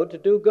road to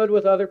do good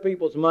with other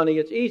people's money,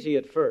 it's easy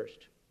at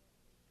first.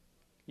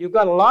 You've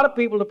got a lot of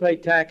people to pay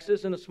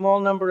taxes and a small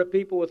number of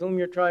people with whom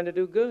you're trying to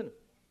do good.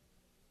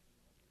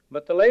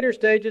 But the later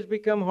stages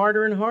become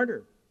harder and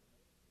harder.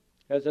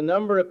 As the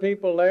number of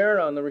people there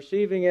on the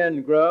receiving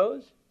end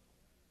grows,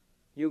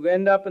 you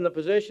end up in the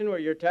position where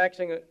you're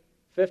taxing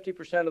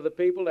 50% of the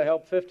people to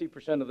help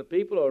 50% of the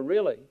people, or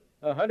really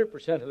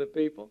 100% of the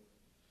people,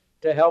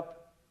 to help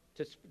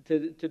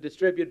to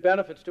distribute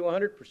benefits to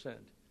 100%.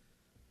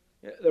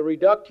 The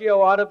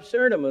reductio ad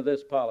absurdum of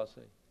this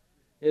policy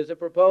is a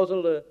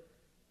proposal to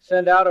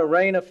send out a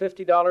rain of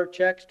 $50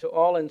 checks to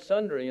all and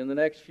sundry in the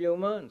next few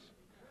months.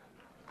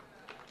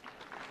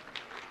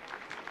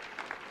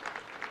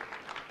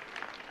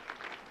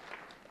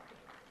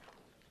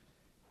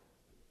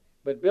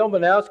 But Bill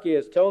Banowski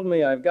has told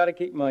me I've got to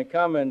keep my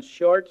comments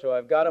short, so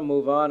I've got to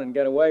move on and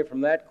get away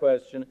from that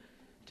question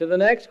to the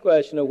next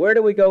question of where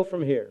do we go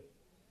from here?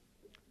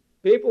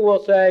 People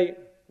will say,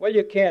 well,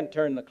 you can't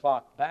turn the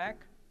clock back.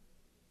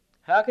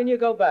 How can you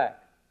go back?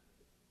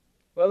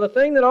 Well, the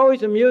thing that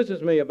always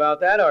amuses me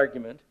about that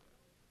argument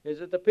is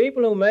that the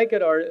people who make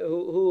it, or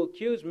who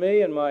accuse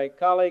me and my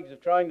colleagues of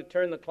trying to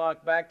turn the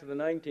clock back to the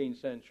 19th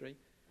century,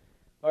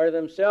 are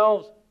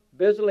themselves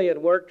busily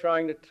at work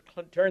trying to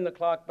turn the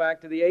clock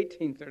back to the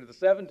 18th or the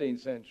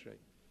 17th century.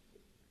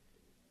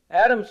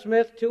 Adam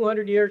Smith,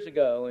 200 years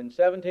ago, in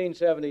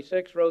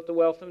 1776, wrote The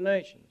Wealth of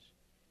Nations.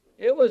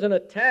 It was an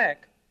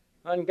attack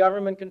on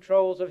government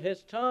controls of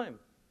his time,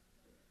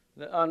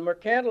 on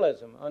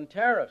mercantilism, on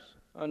tariffs,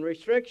 on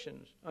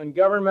restrictions, on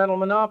governmental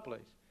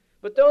monopolies.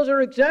 But those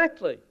are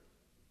exactly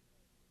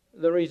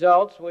the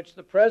results which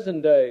the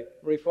present-day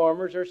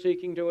reformers are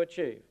seeking to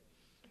achieve.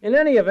 In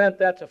any event,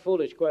 that's a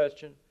foolish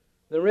question.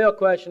 The real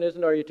question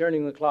isn't are you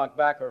turning the clock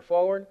back or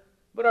forward,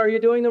 but are you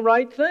doing the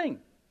right thing?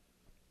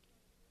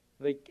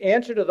 The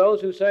answer to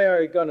those who say,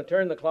 are you going to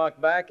turn the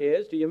clock back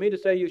is, do you mean to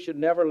say you should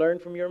never learn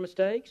from your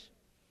mistakes?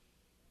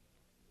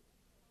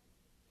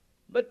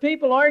 But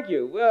people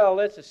argue, well,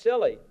 this is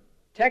silly.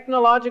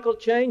 Technological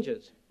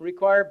changes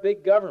require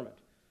big government.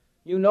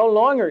 You no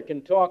longer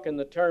can talk in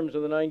the terms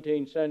of the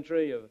 19th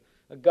century of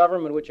a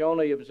government which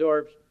only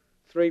absorbs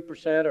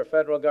 3% or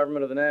federal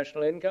government of the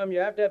national income. You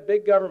have to have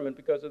big government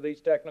because of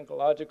these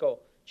technological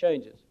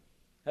changes.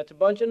 That's a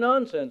bunch of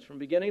nonsense from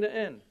beginning to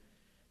end.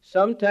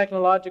 Some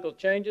technological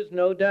changes,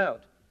 no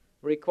doubt,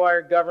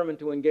 require government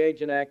to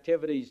engage in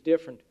activities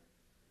different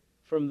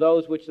from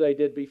those which they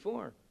did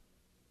before.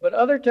 But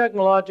other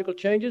technological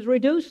changes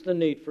reduce the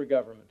need for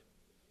government.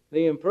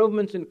 The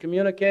improvements in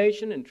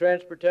communication and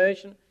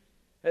transportation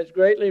has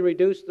greatly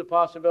reduced the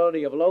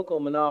possibility of local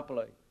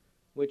monopoly,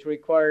 which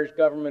requires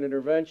government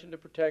intervention to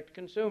protect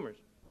consumers.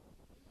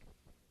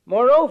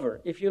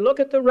 Moreover, if you look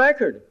at the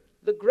record,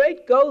 the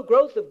great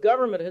growth of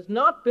government has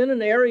not been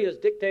in areas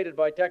dictated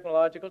by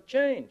technological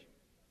change.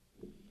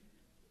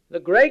 The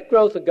great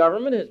growth of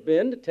government has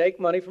been to take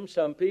money from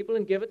some people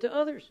and give it to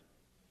others.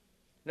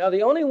 Now,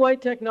 the only way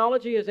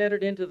technology has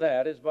entered into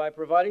that is by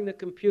providing the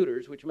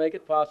computers which make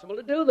it possible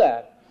to do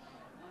that.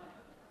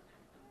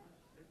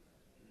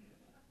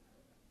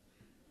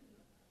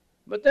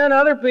 But then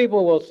other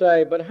people will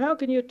say, but how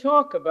can you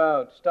talk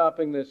about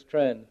stopping this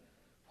trend?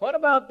 What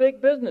about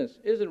big business?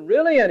 Is it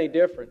really any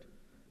different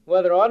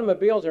whether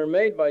automobiles are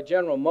made by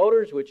General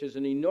Motors, which is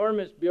an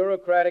enormous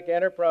bureaucratic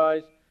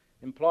enterprise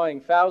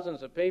employing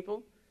thousands of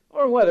people,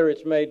 or whether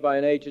it's made by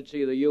an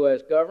agency of the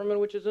U.S. government,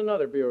 which is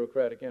another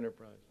bureaucratic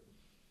enterprise?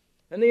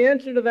 And the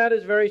answer to that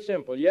is very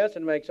simple. Yes,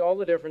 it makes all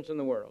the difference in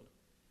the world,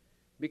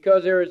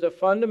 because there is a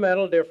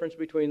fundamental difference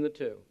between the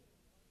two.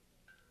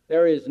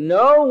 There is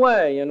no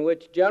way in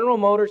which General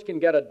Motors can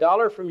get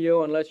 $1 from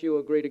you unless you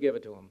agree to give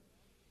it to them.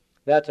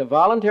 That's a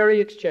voluntary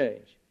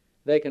exchange.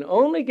 They can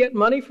only get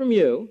money from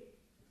you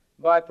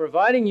by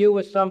providing you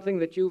with something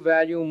that you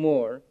value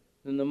more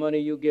than the money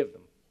you give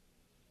them.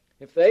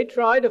 If they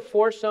try to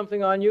force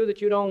something on you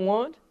that you don't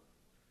want,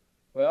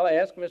 well,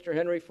 ask Mr.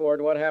 Henry Ford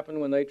what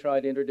happened when they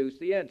tried to introduce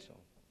the Edsel.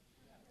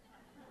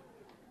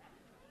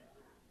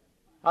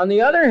 On the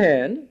other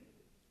hand,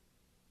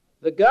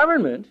 the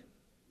government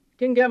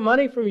can get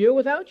money from you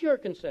without your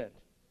consent.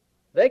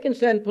 They can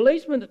send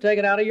policemen to take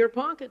it out of your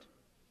pocket.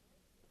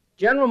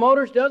 General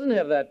Motors doesn't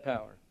have that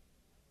power.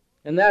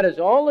 And that is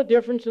all the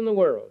difference in the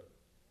world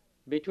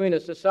between a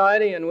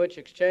society in which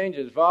exchange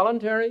is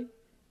voluntary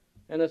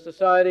and a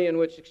society in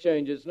which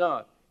exchange is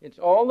not. It's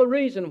all the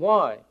reason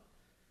why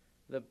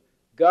the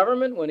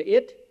government, when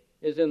it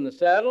is in the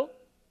saddle,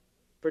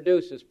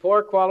 produces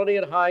poor quality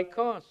at high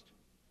cost,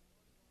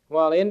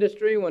 while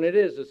industry, when it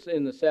is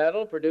in the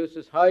saddle,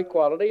 produces high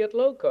quality at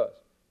low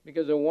cost,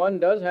 because the one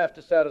does have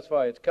to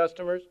satisfy its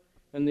customers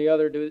and the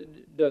other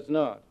does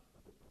not.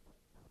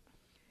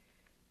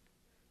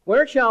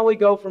 Where shall we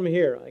go from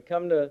here? I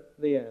come to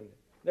the end.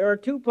 There are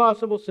two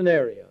possible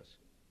scenarios.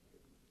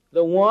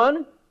 The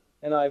one,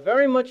 and I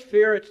very much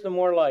fear it's the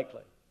more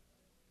likely,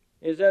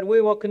 is that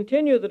we will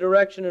continue the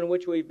direction in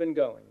which we've been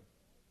going,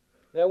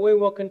 that we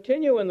will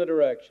continue in the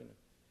direction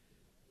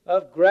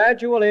of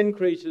gradual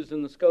increases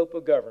in the scope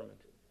of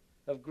government,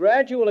 of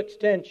gradual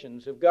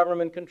extensions of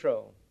government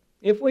control.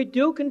 If we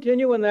do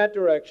continue in that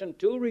direction,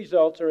 two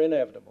results are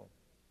inevitable.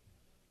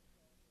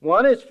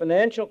 One is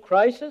financial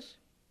crisis,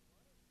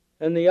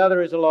 and the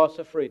other is a loss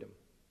of freedom.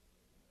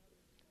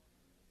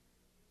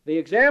 The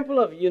example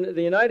of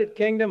the United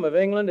Kingdom of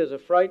England is a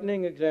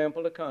frightening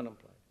example to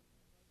contemplate.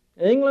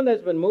 England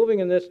has been moving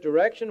in this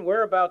direction.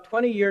 We're about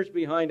 20 years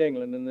behind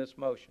England in this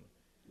motion.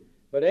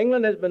 But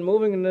England has been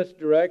moving in this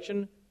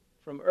direction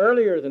from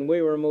earlier than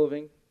we were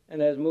moving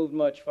and has moved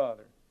much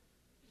farther.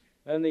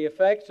 And the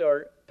effects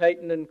are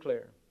patent and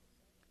clear.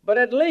 But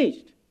at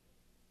least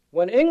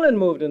when England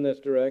moved in this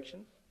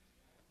direction,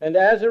 and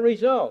as a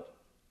result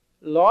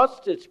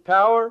lost its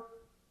power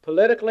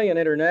politically and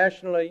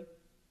internationally,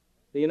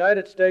 the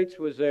United States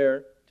was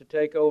there to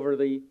take over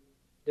the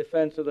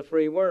defense of the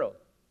free world.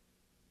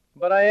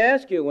 But I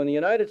ask you, when the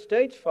United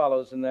States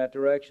follows in that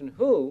direction,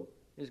 who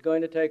is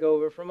going to take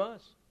over from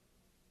us?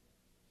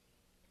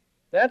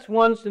 That's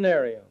one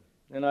scenario,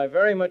 and I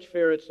very much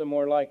fear it's the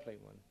more likely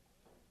one.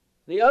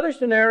 The other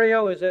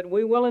scenario is that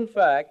we will, in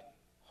fact,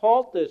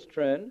 halt this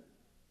trend,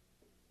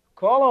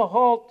 call a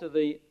halt to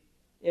the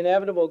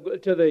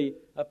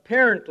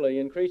apparently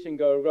increasing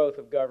growth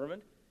of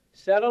government,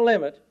 set a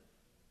limit,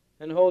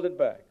 and hold it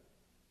back.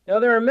 Now,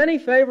 there are many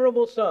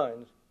favorable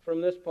signs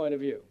from this point of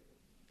view.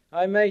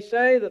 I may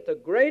say that the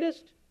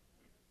greatest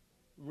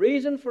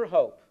reason for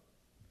hope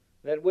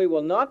that we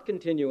will not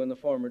continue in the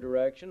former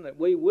direction, that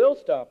we will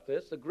stop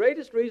this, the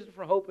greatest reason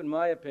for hope, in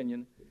my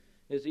opinion,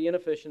 is the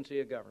inefficiency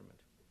of government.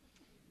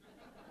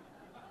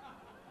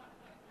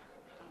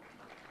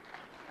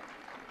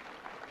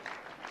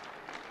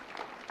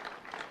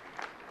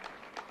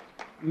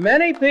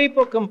 Many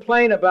people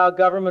complain about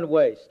government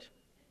waste.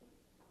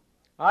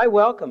 I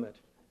welcome it.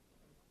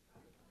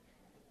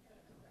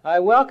 I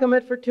welcome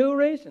it for two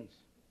reasons.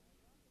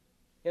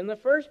 In the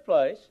first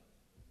place,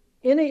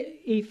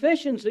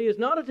 inefficiency is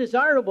not a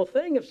desirable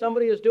thing if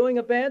somebody is doing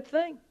a bad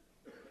thing.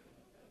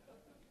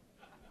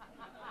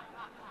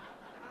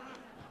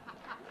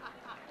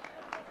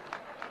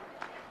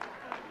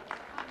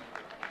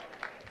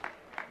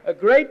 A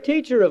great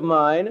teacher of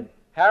mine,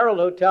 Harold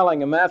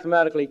Hotelling, a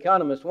mathematical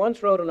economist,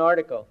 once wrote an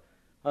article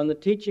on the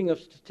teaching of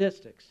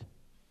statistics.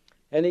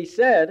 And he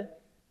said,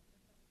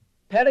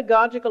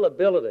 pedagogical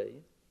ability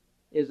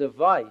is a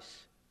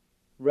vice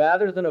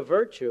rather than a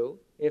virtue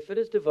if it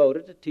is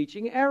devoted to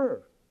teaching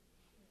error.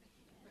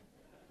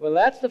 Well,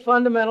 that's the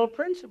fundamental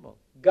principle.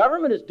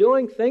 Government is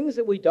doing things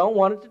that we don't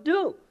want it to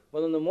do.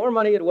 Well, then the more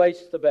money it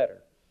wastes, the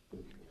better.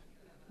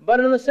 But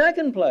in the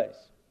second place,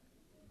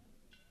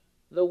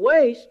 the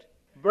waste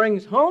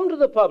brings home to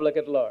the public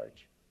at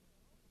large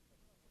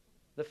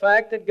the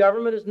fact that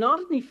government is not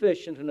an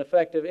efficient and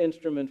effective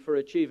instrument for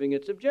achieving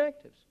its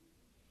objectives.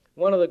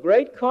 One of the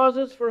great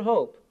causes for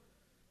hope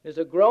is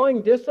a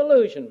growing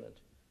disillusionment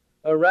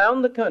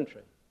around the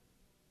country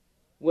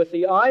with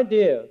the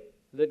idea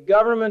that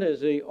government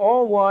is the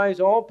all-wise,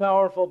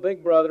 all-powerful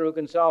big brother who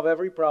can solve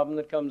every problem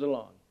that comes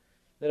along.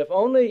 That if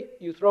only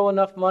you throw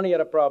enough money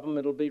at a problem,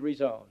 it'll be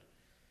resolved.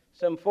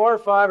 Some 4 or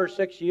 5 or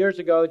 6 years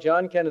ago,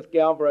 John Kenneth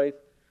Galbraith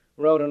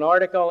wrote an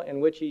article in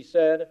which he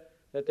said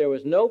that there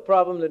was no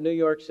problem that New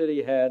York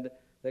City had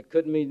that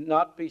could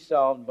not be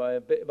solved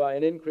by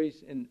an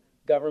increase in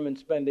government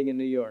spending in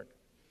New York.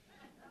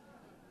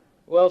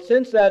 Well,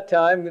 since that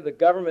time,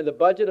 the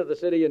budget of the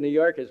city of New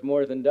York has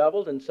more than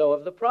doubled, and so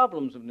have the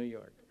problems of New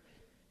York.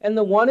 And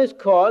the one is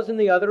cause and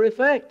the other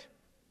effect.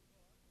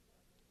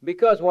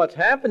 Because what's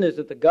happened is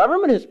that the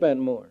government has spent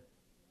more,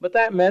 but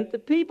that meant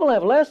that people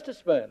have less to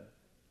spend.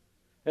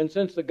 And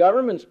since the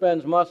government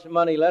spends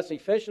money less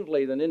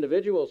efficiently than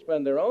individuals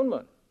spend their own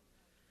money,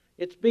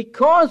 it's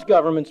because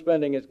government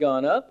spending has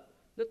gone up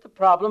that the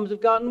problems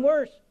have gotten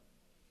worse.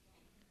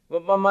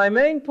 But my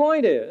main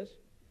point is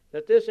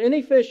that this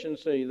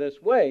inefficiency,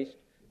 this waste,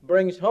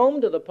 brings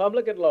home to the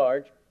public at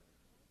large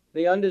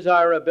the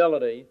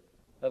undesirability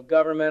of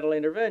governmental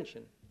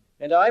intervention.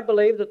 And I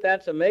believe that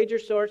that's a major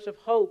source of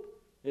hope,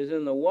 is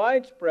in the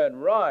widespread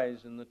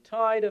rise in the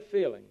tide of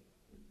feeling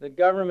that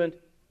government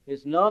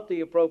is not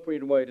the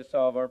appropriate way to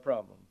solve our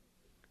problem.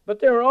 But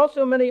there are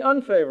also many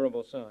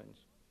unfavorable signs.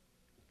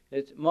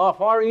 It's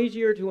far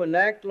easier to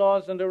enact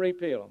laws than to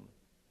repeal them.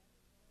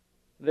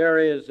 There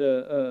is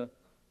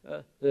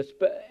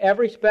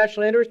every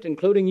special interest,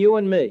 including you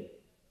and me,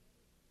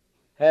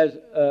 has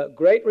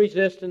great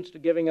resistance to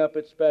giving up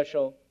its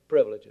special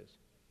privileges.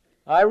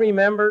 I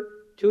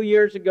remember 2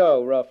 years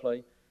ago,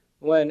 roughly,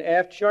 when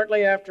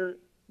shortly after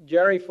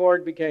Jerry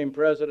Ford became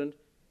president,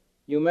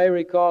 you may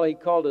recall he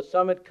called a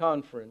summit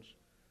conference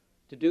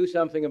to do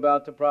something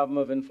about the problem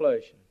of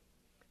inflation.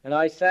 And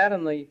I sat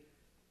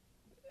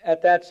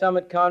at that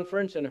summit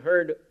conference and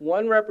heard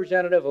one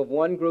representative of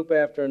one group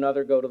after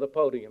another go to the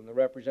podium, the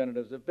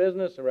representatives of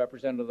business, the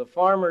representatives of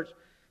farmers,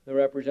 the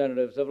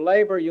representatives of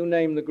labor, you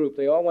name the group.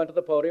 They all went to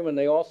the podium and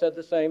they all said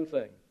the same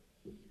thing.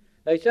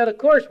 They said, of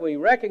course, we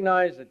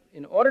recognize that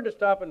in order to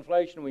stop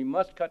inflation, we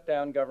must cut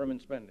down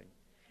government spending.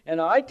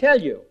 And I tell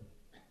you,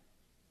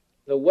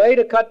 the way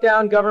to cut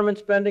down government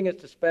spending is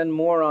to spend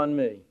more on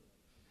me.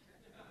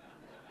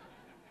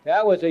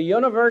 That was a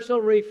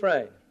universal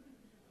refrain.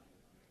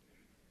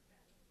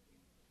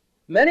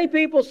 Many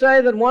people say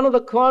that one of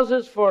the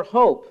causes for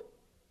hope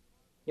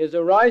is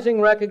a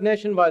rising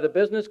recognition by the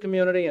business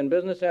community and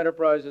business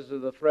enterprises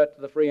of the threat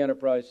to the free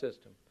enterprise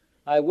system.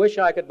 I wish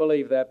I could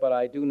believe that, but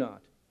I do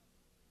not.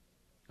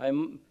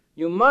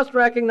 You must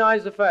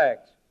recognize the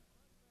facts.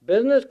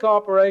 Business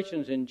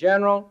corporations in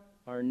general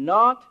are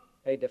not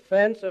a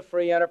defense of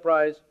free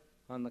enterprise.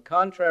 On the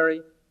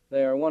contrary,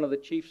 they are one of the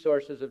chief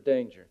sources of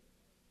danger.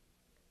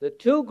 The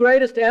two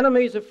greatest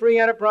enemies of free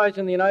enterprise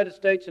in the United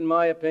States, in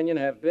my opinion,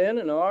 have been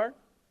and are,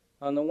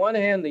 on the one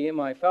hand,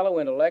 my fellow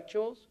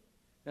intellectuals,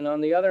 and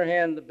on the other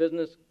hand, the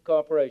business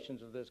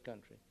corporations of this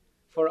country,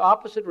 for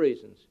opposite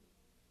reasons.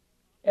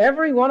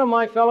 Every one of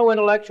my fellow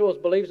intellectuals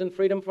believes in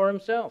freedom for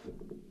himself.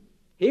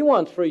 He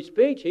wants free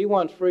speech. He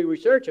wants free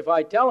research. If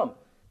I tell him,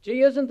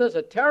 gee, isn't this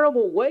a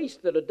terrible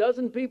waste that a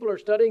dozen people are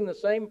studying the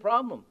same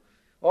problem?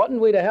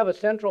 Oughtn't we to have a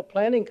central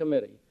planning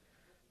committee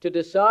to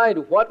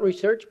decide what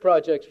research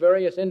projects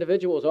various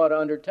individuals ought to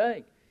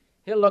undertake?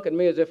 He'll look at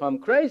me as if I'm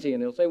crazy,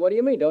 and he'll say, what do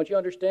you mean? Don't you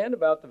understand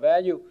about the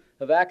value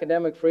of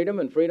academic freedom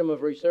and freedom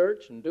of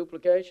research and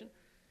duplication?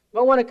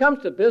 But when it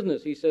comes to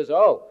business, he says,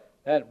 oh,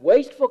 that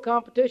wasteful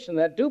competition,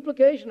 that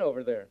duplication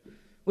over there.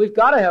 We've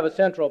got to have a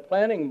central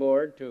planning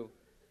board to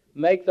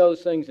make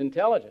those things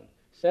intelligent,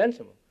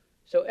 sensible.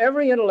 So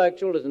every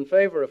intellectual is in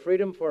favor of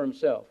freedom for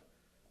himself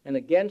and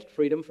against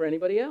freedom for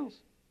anybody else.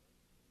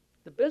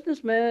 The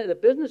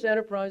business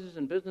enterprises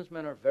and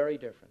businessmen are very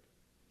different.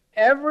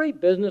 Every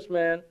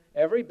businessman,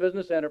 every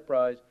business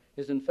enterprise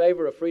is in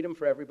favor of freedom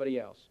for everybody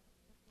else.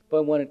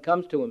 But when it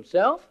comes to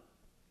himself,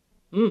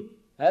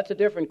 that's a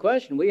different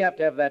question. We have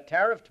to have that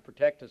tariff to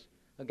protect us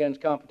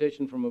against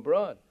competition from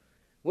abroad.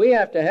 We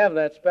have to have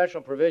that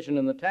special provision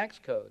in the tax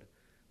code.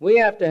 We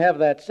have to have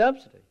that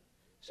subsidy.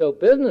 So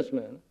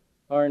businessmen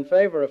are in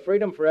favor of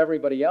freedom for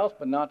everybody else,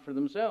 but not for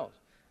themselves.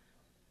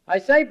 I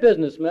say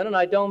businessmen, and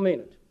I don't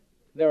mean it.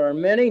 There are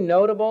many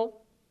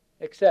notable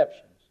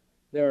exceptions.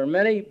 There are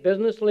many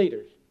business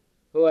leaders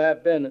who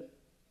have been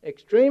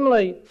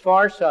extremely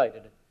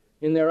far-sighted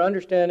in their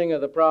understanding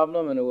of the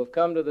problem and who have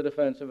come to the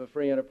defense of a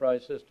free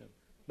enterprise system.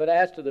 But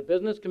as to the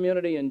business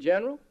community in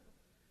general,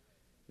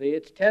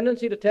 its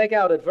tendency to take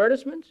out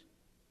advertisements,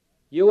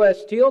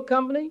 U.S. Steel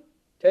Company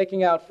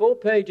taking out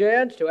full-page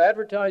ads to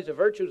advertise the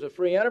virtues of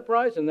free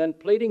enterprise and then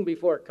pleading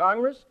before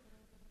Congress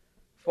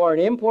for an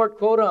import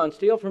quota on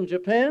steel from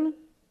Japan,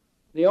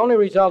 the only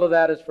result of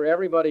that is for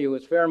everybody who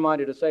is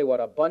fair-minded to say, what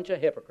a bunch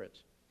of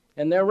hypocrites.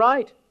 And they're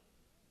right.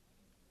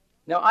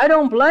 Now, I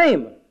don't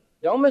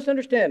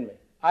misunderstand me,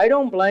 I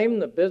don't blame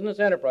the business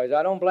enterprise.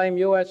 I don't blame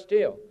U.S.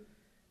 Steel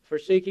for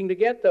seeking to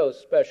get those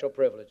special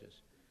privileges.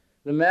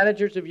 The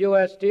managers of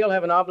U.S. Steel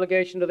have an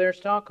obligation to their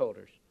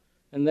stockholders,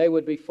 and they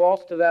would be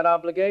false to that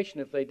obligation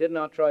if they did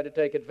not try to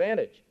take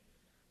advantage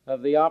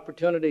of the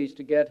opportunities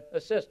to get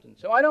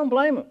assistance. So I don't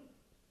blame them.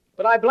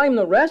 But I blame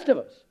the rest of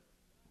us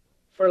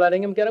for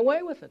letting them get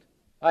away with it.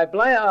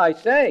 I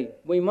say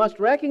we must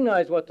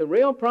recognize what the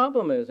real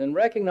problem is and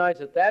recognize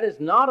that that is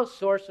not a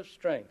source of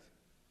strength.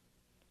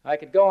 I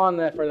could go on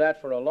for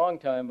that for a long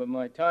time, but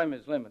my time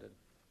is limited.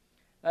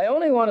 I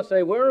only want to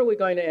say, where are we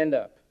going to end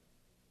up?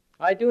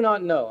 I do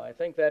not know. I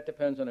think that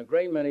depends on a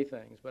great many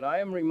things, but I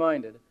am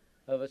reminded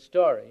of a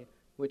story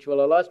which will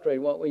illustrate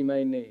what we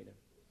may need.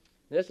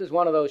 This is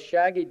one of those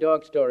shaggy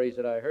dog stories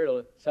that I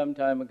heard some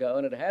time ago,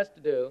 and it has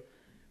to do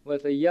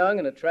with a young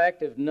and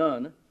attractive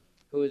nun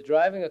who was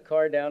driving a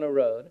car down a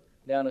road,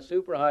 down a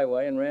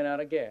superhighway, and ran out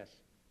of gas.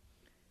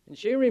 And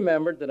she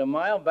remembered that a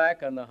mile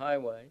back on the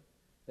highway,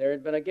 there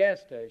had been a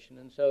gas station,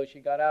 and so she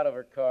got out of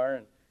her car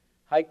and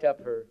hiked up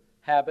her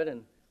habit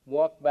and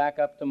walked back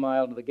up the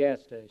mile to the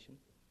gas station.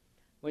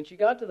 When she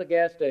got to the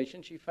gas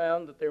station, she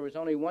found that there was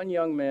only one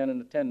young man in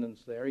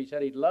attendance there. He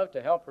said he'd love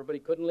to help her, but he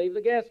couldn't leave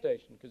the gas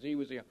station because he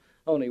was the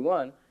only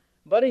one.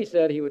 But he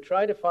said he would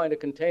try to find a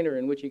container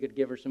in which he could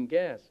give her some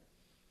gas.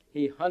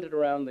 He hunted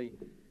around the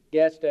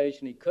gas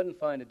station. He couldn't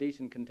find a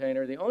decent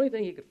container. The only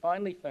thing he could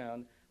finally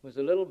found was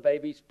a little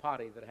baby's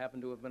potty that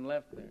happened to have been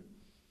left there.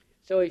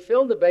 So he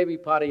filled the baby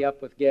potty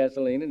up with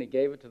gasoline, and he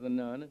gave it to the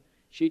nun.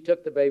 She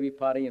took the baby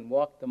potty and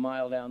walked the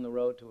mile down the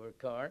road to her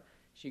car.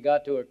 She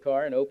got to her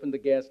car and opened the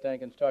gas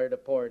tank and started to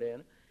pour it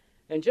in.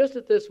 And just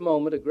at this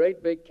moment, a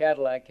great big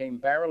Cadillac came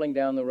barreling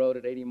down the road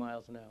at 80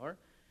 miles an hour,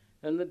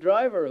 and the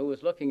driver who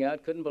was looking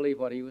out couldn't believe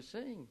what he was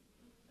seeing.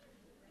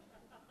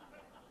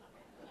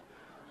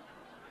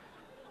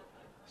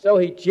 So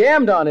he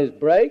jammed on his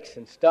brakes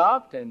and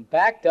stopped and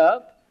backed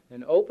up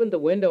and opened the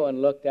window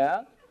and looked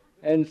out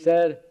and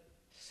said,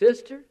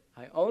 "Sister,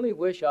 I only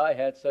wish I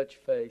had such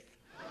faith."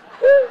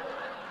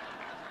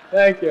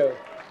 Thank you.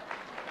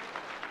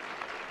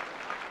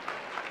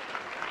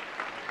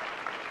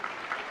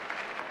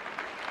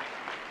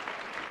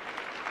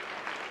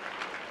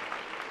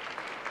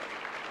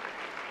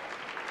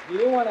 Do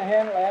you want to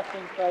handle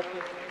asking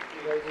questions,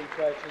 raising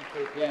questions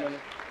for a few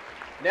minutes?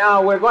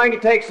 Now we're going to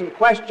take some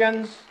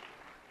questions.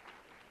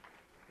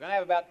 We're going to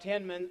have about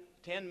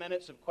 10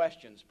 minutes of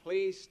questions.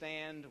 Please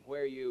stand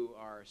where you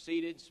are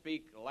seated.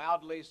 Speak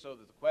loudly so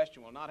that the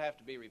question will not have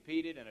to be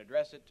repeated, and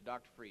address it to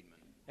Dr. Friedman.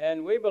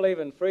 And we believe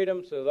in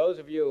freedom, so those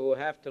of you who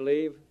have to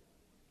leave,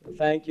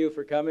 thank you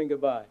for coming.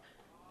 Goodbye.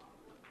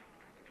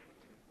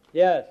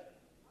 Yes.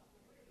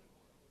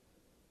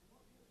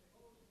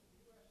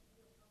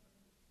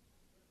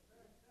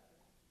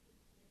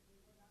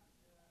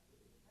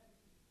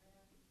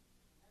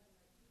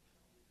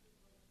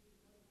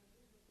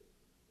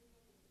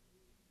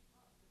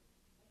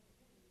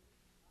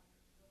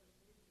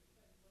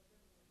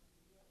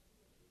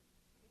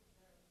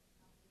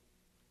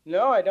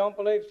 No, I don't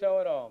believe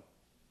so at all.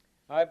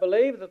 I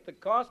believe that the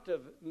cost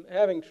of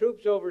having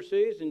troops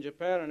overseas in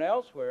Japan and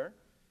elsewhere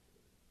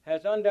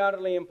has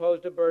undoubtedly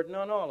imposed a burden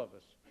on all of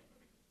us.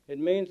 It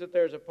means that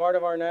there's a part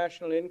of our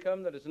national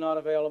income that is not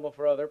available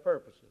for other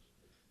purposes.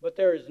 But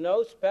there is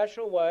no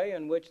special way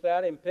in which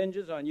that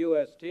impinges on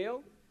U.S.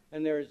 steel,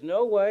 and there is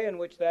no way in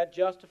which that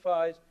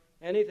justifies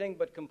anything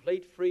but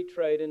complete free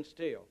trade in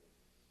steel.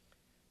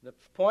 The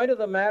point of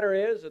the matter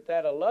is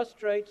that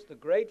illustrates the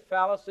great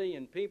fallacy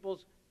in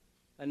people's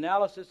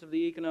analysis of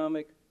the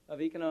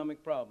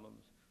economic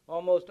problems.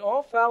 Almost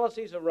all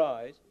fallacies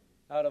arise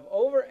out of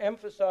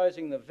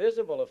overemphasizing the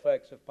visible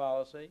effects of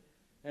policy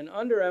and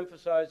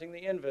underemphasizing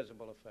the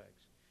invisible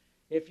effects.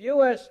 If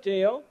U.S.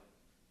 steel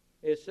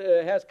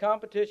has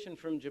competition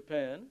from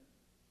Japan,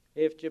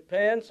 if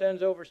Japan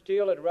sends over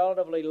steel at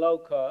relatively low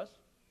cost,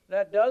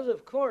 that does,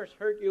 of course,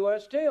 hurt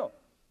U.S. steel.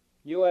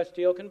 U.S.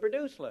 steel can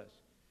produce less.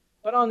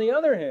 But on the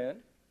other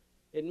hand,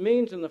 it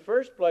means in the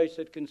first place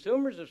that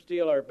consumers of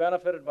steel are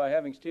benefited by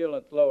having steel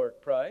at lower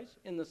price.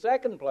 In the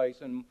second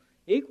place, and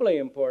equally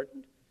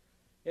important,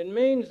 it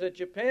means that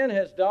Japan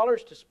has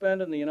dollars to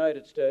spend in the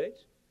United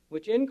States,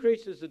 which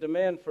increases the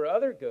demand for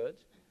other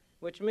goods,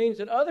 which means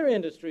that other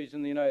industries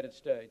in the United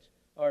States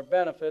are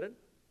benefited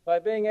by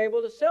being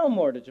able to sell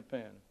more to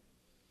Japan.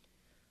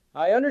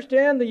 I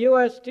understand the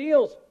U.S.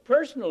 Steel's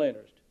personal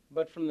interest,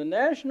 but from the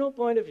national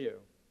point of view,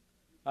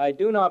 I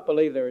do not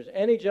believe there is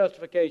any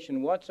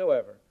justification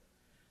whatsoever.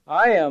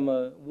 I am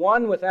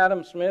one with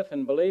Adam Smith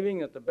in believing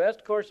that the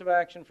best course of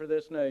action for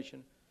this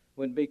nation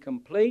would be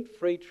complete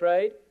free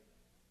trade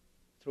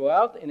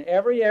throughout in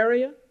every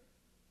area,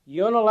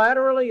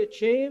 unilaterally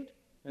achieved,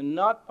 and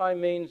not by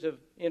means of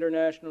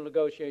international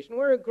negotiation.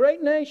 We're a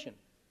great nation.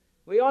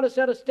 We ought to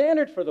set a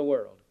standard for the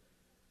world.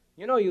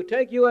 You know, you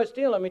take U.S.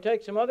 Steel, let me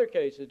take some other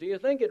cases. Do you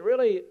think it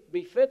really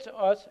befits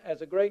us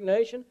as a great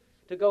nation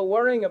to go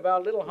worrying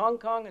about little Hong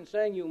Kong and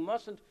saying you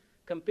mustn't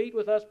compete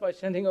with us by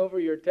sending over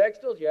your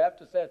textiles? You have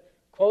to set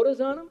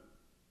quotas on them?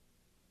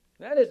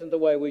 That isn't the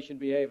way we should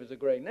behave as a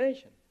great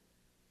nation.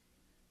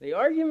 The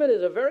argument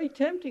is a very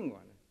tempting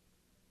one,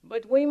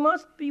 but we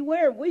must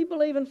beware. We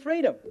believe in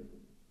freedom,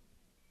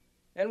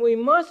 and we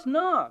must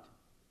not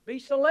be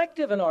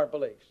selective in our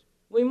beliefs.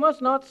 We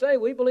must not say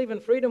we believe in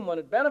freedom when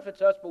it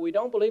benefits us, but we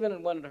don't believe in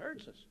it when it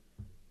hurts us,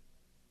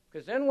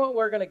 because then what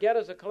we're going to get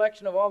is a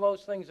collection of all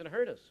those things that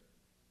hurt us.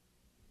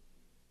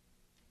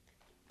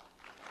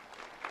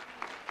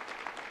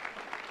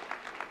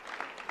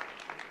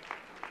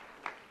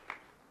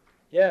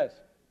 Yes.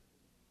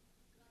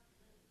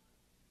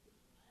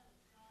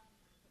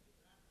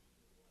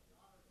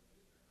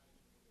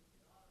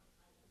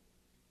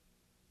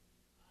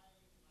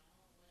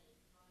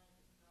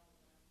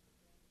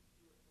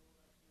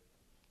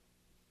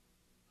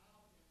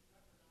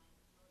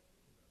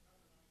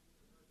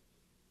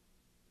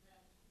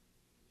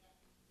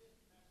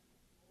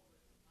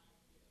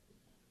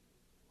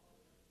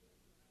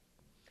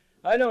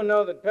 I don't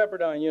know that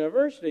Pepperdine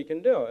University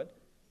can do it,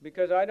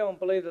 because I don't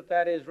believe that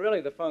that is really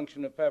the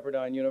function of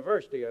Pepperdine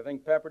University. I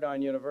think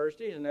Pepperdine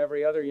University and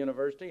every other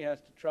university has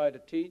to try to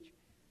teach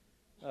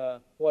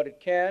what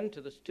it can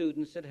to the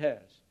students it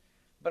has.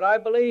 But I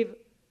believe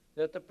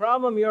that the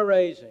problem you're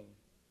raising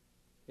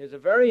is a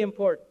very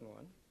important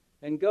one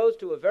and goes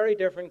to a very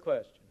different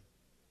question.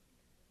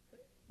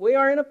 We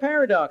are in a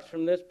paradox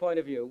from this point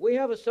of view. We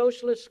have a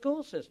socialist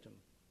school system.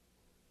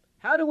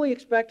 How do we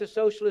expect a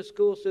socialist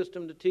school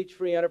system to teach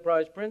free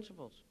enterprise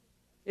principles?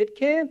 It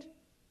can't.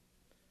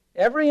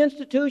 Every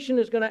institution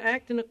is going to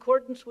act in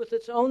accordance with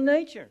its own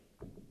nature.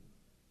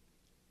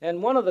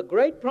 And one of the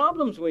great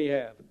problems we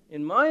have,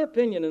 in my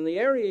opinion, in the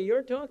area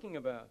you're talking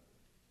about,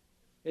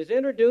 is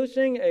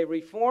introducing a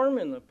reform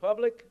in the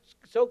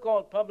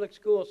so-called public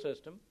school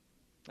system.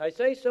 I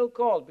say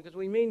so-called because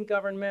we mean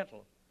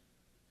governmental.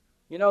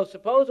 You know,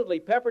 supposedly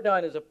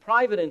Pepperdine is a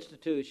private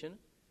institution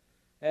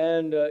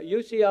and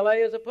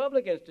UCLA is a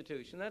public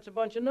institution. That's a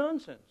bunch of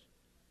nonsense.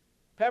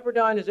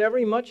 Pepperdine is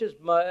every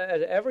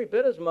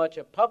bit as much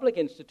a public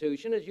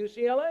institution as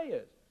UCLA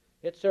is.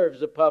 It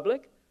serves the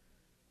public.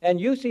 And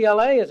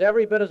UCLA is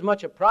every bit as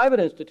much a private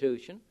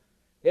institution.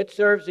 It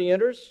serves the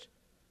interests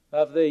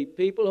of the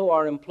people who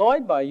are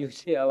employed by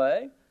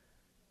UCLA.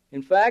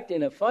 In fact,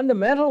 in a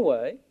fundamental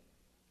way,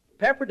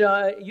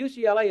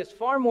 UCLA is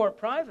far more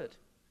private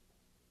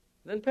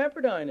than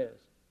Pepperdine is,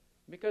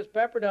 because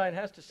Pepperdine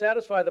has to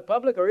satisfy the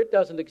public or it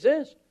doesn't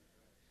exist.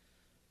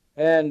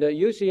 And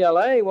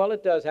UCLA, well,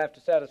 it does have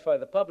to satisfy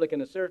the public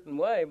in a certain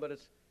way, but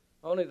it's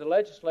only the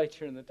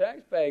legislature and the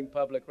tax-paying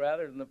public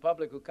rather than the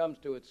public who comes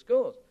to its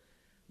schools.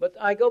 But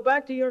I go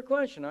back to your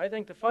question. I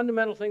think the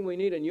fundamental thing we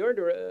need in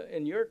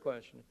your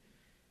question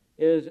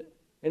is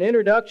an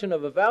introduction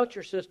of a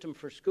voucher system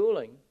for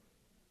schooling,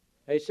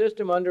 a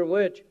system under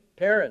which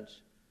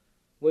parents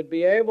would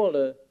be able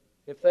to,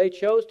 if they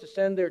chose to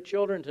send their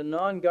children to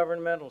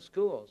non-governmental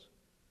schools,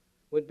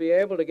 would be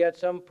able to get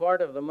some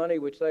part of the money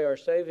which they are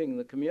saving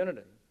the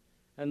community,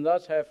 and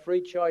thus have free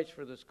choice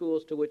for the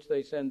schools to which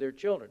they send their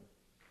children.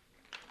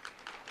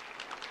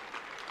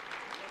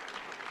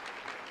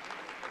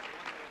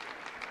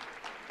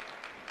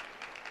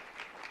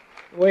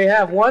 We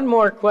have one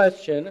more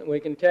question we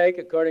can take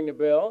according to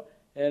Bill,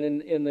 and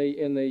in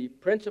the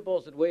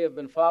principles that we have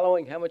been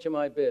following, how much am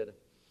I bid?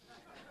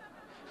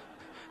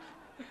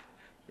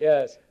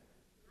 Yes.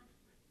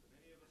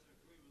 Many of us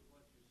agree with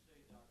what you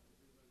say, Dr.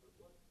 Friedman,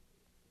 but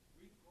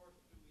what recourse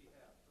do we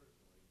have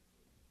personally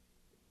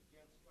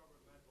against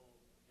governmental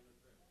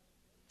interference?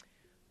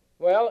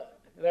 Well,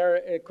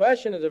 the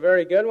question is a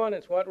very good one.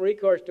 It's what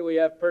recourse do we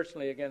have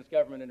personally against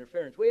government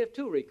interference? We have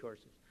two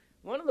recourses.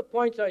 One of the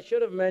points I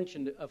should have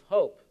mentioned of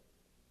hope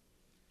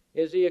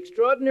is the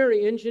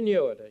extraordinary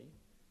ingenuity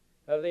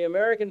of the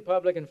American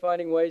public in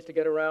finding ways to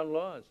get around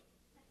laws.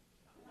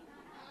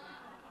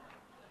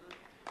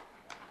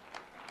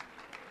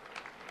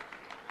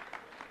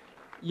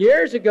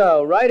 Years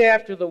ago, right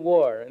after the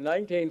war, in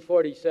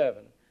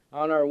 1947,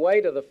 on our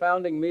way to the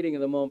founding meeting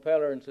of the Mont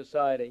Pelerin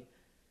Society,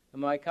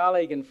 my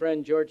colleague and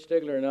friend George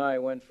Stigler and I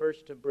went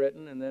first to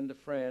Britain and then to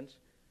France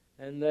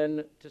and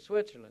then to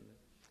Switzerland.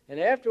 And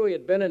after we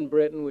had been in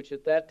Britain, which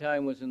at that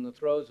time was in the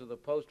throes of the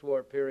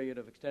post-war period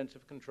of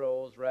extensive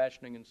controls,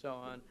 rationing, and so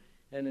on,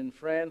 and in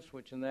France,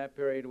 which in that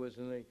period was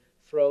in the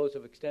throes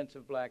of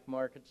extensive black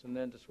markets, and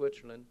then to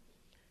Switzerland,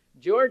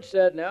 George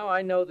said, now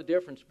I know the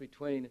difference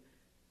between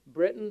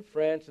Britain,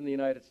 France, and the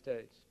United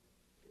States.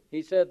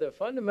 He said the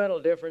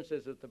fundamental difference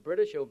is that the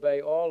British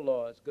obey all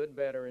laws, good,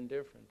 bad, or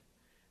indifferent.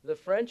 The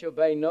French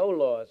obey no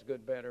laws,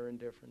 good, bad, or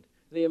indifferent.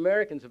 The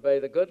Americans obey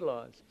the good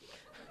laws.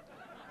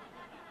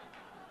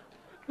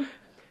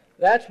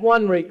 That's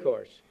one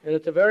recourse, and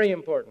it's a very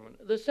important one.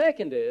 The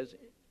second is,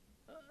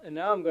 and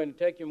now I'm going to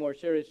take you more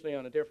seriously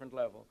on a different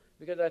level,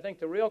 because I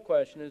think the real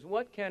question is,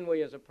 what can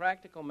we as a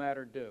practical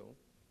matter do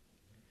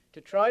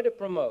to try to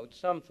promote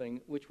something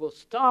which will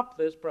stop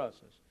this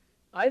process?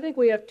 I think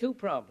we have two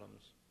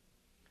problems.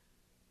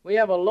 We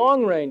have a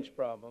long-range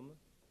problem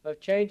of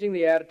changing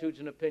the attitudes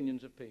and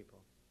opinions of people.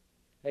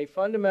 A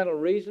fundamental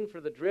reason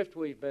for the drift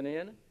we've been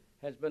in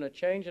has been a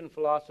change in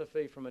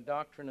philosophy from a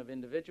doctrine of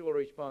individual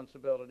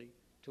responsibility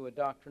to a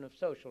doctrine of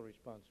social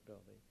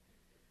responsibility.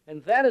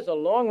 And that is a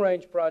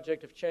long-range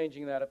project of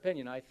changing that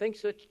opinion. I think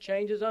such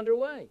change is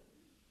underway.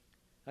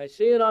 I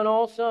see it on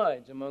all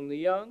sides, among the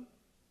young,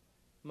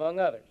 among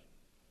others.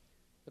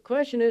 The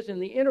question is, in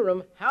the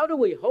interim, how do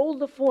we hold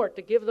the fort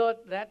to give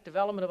that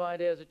development of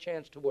ideas a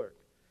chance to work?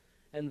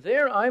 And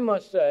there, I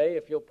must say,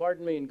 if you'll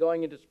pardon me in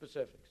going into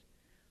specifics,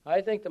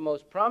 I think the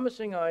most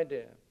promising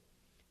idea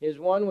is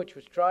one which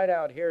was tried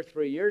out here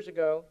 3 years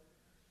ago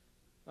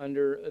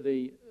under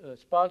the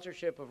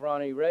sponsorship of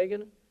Ronnie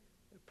Reagan,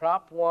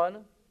 Prop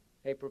 1,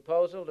 a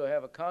proposal to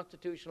have a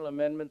constitutional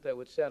amendment that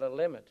would set a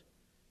limit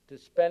to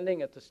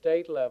spending at the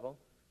state level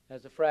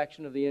as a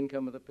fraction of the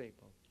income of the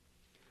people.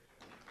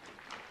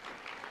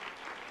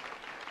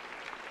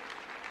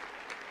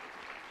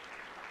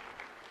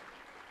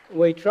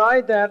 We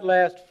tried that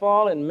last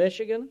fall in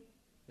Michigan.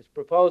 It's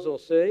Proposal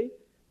C.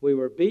 We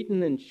were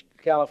beaten in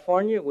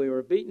California. We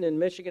were beaten in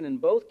Michigan in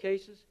both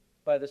cases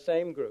by the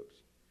same groups,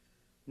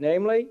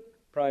 namely,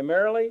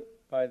 primarily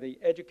by the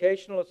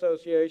Educational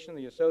Association,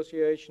 the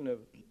Association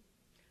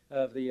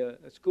of the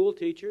school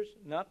teachers,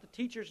 not the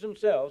teachers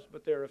themselves,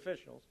 but their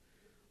officials,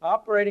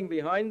 operating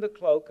behind the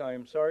cloak, I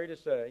am sorry to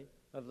say,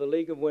 of the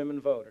League of Women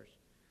Voters,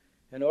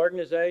 an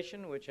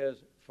organization which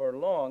has for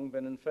long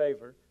been in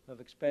favor of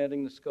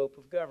expanding the scope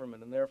of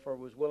government, and therefore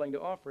was willing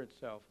to offer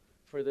itself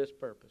for this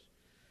purpose.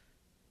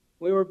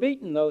 We were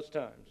beaten those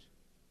times,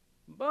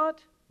 but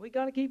we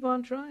got to keep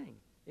on trying.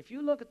 If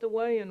you look at the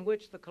way in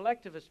which the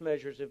collectivist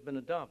measures have been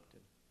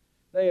adopted,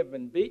 they have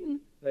been beaten,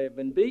 they have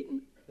been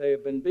beaten, they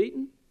have been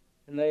beaten,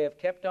 and they have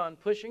kept on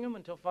pushing them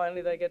until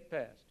finally they get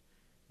passed.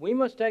 We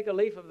must take a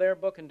leaf of their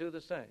book and do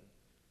the same.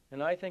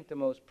 And I think the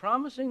most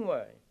promising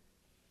way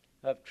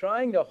of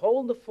trying to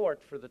hold the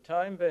fort for the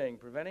time being,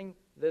 preventing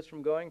this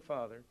from going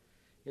farther,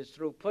 is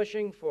through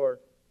pushing for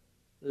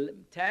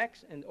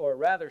tax or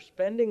rather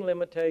spending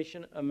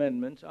limitation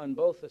amendments on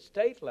both the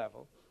state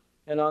level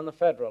and on the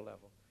federal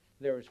level.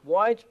 There is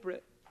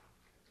widespread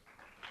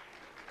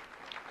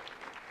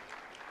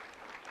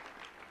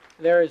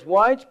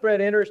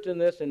interest in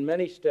this in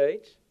many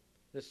states.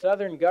 The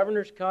Southern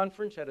Governors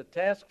Conference had a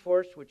task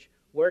force which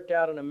worked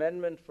out an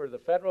amendment for the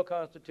federal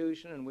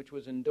Constitution and which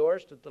was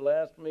endorsed at the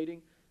last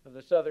meeting of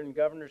the Southern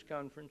Governors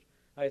Conference.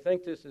 I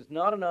think this is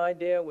not an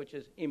idea which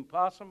is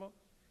impossible.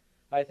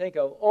 I think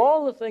of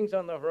all the things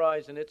on the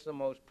horizon, it's the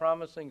most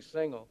promising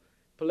single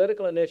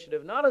political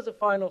initiative, not as a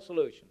final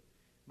solution,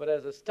 but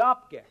as a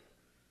stopgap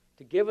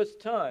to give us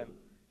time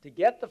to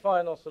get the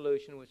final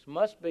solution, which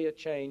must be a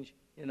change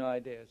in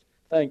ideas.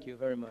 Thank you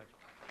very much.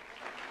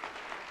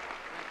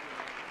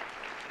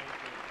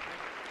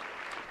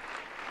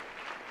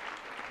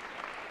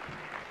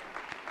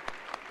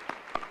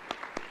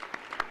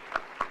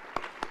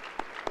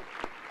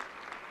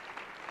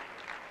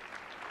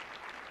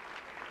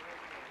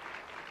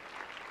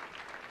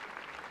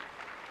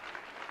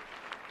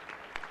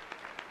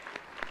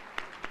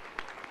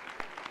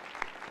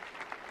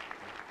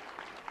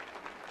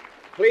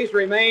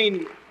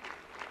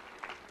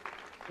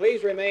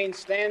 Please remain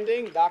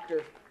standing.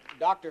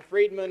 Dr.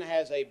 Friedman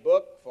has a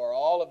book for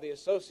all of the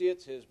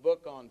associates, his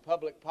book on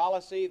public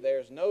policy.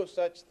 There's no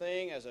such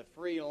thing as a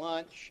free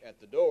lunch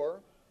at the door.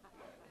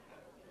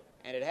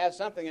 And it has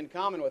something in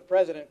common with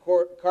President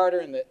Carter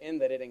in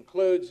that it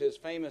includes his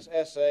famous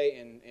essay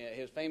in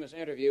his famous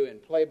interview in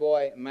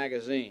Playboy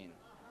magazine.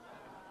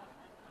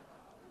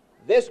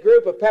 This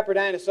group of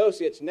Pepperdine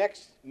Associates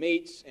next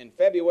meets in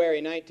February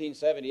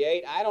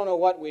 1978. I don't know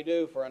what we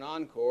do for an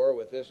encore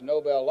with this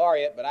Nobel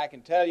laureate, but I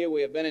can tell you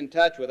we have been in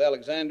touch with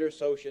Alexander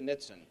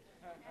Solzhenitsyn.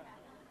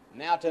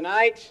 Now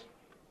tonight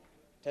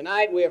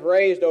we have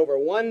raised over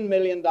 $1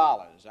 million.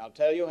 I'll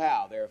tell you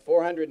how. There are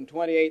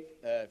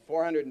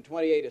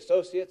 428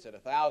 associates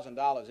at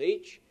 $1,000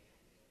 each.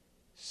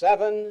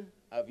 7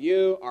 of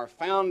you are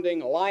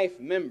founding life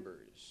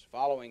members,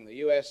 following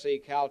the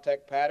USC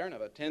Caltech pattern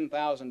of a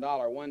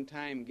 $10,000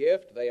 one-time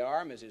gift. They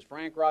are Mrs.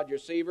 Frank Roger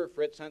Seaver,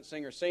 Fritz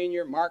Huntsinger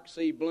Sr., Mark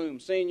C. Bloom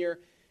Sr.,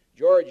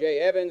 George A.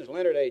 Evans,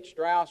 Leonard H.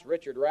 Strauss,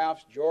 Richard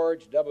Ralphs,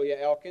 George W.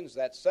 Elkins.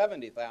 That's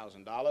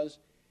 $70,000.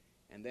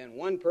 And then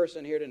one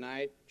person here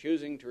tonight,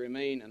 choosing to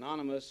remain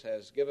anonymous,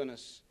 has given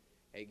us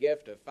a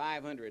gift of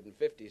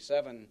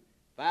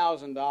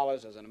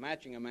 $557,000 as a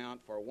matching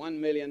amount for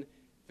 $1,055,000.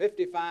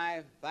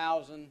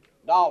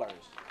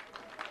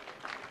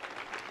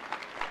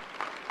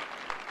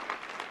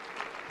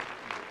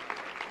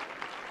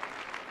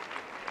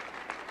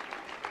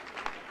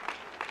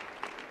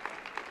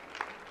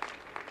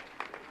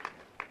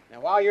 Now,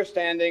 while you're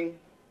standing,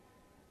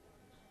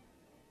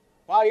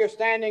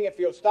 if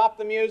you'll stop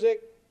the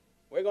music,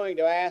 we're going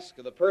to ask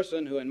the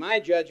person who, in my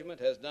judgment,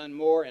 has done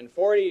more in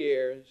 40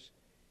 years,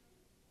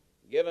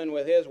 given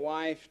with his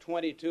wife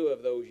 22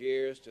 of those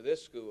years to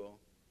this school,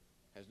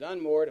 has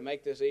done more to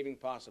make this evening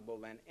possible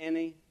than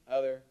any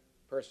other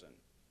person.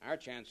 Our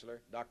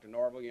Chancellor, Dr.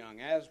 Norval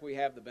Young, as we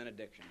have the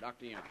benediction.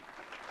 Dr. Young.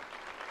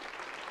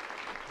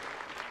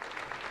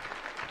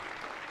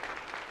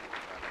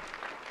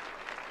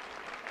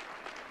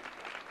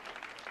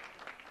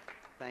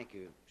 Thank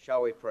you.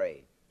 Shall we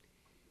pray?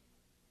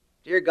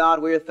 Dear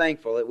God, we are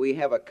thankful that we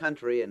have a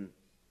country in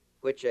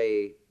which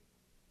a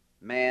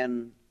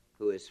man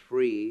who is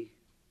free,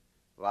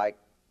 like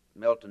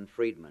Milton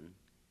Friedman,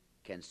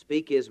 can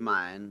speak his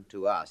mind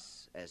to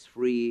us as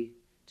free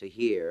to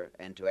hear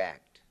and to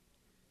act.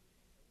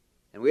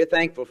 And we are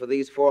thankful for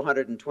these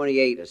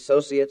 428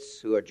 associates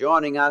who are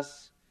joining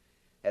us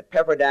at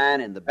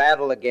Pepperdine in the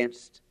battle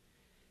against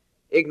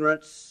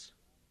ignorance,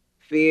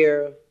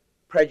 fear,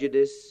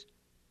 prejudice,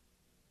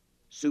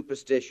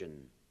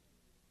 superstition,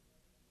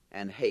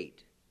 and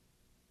hate,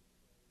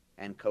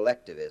 and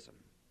collectivism.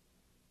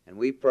 And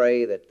we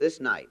pray that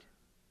this night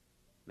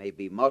may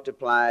be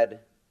multiplied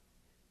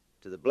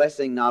to the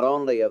blessing not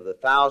only of the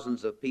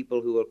thousands of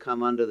people who will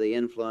come under the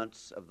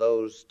influence of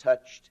those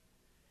touched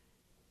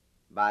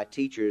by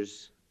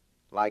teachers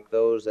like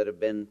those that have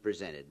been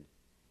presented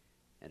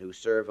and who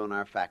serve on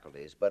our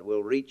faculties, but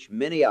will reach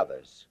many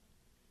others,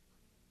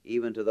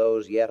 even to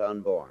those yet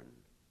unborn,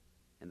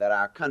 and that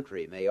our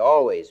country may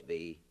always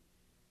be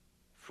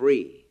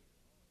free.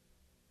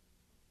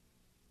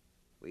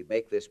 We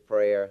make this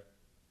prayer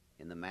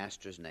in the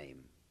Master's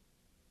name.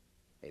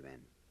 Amen.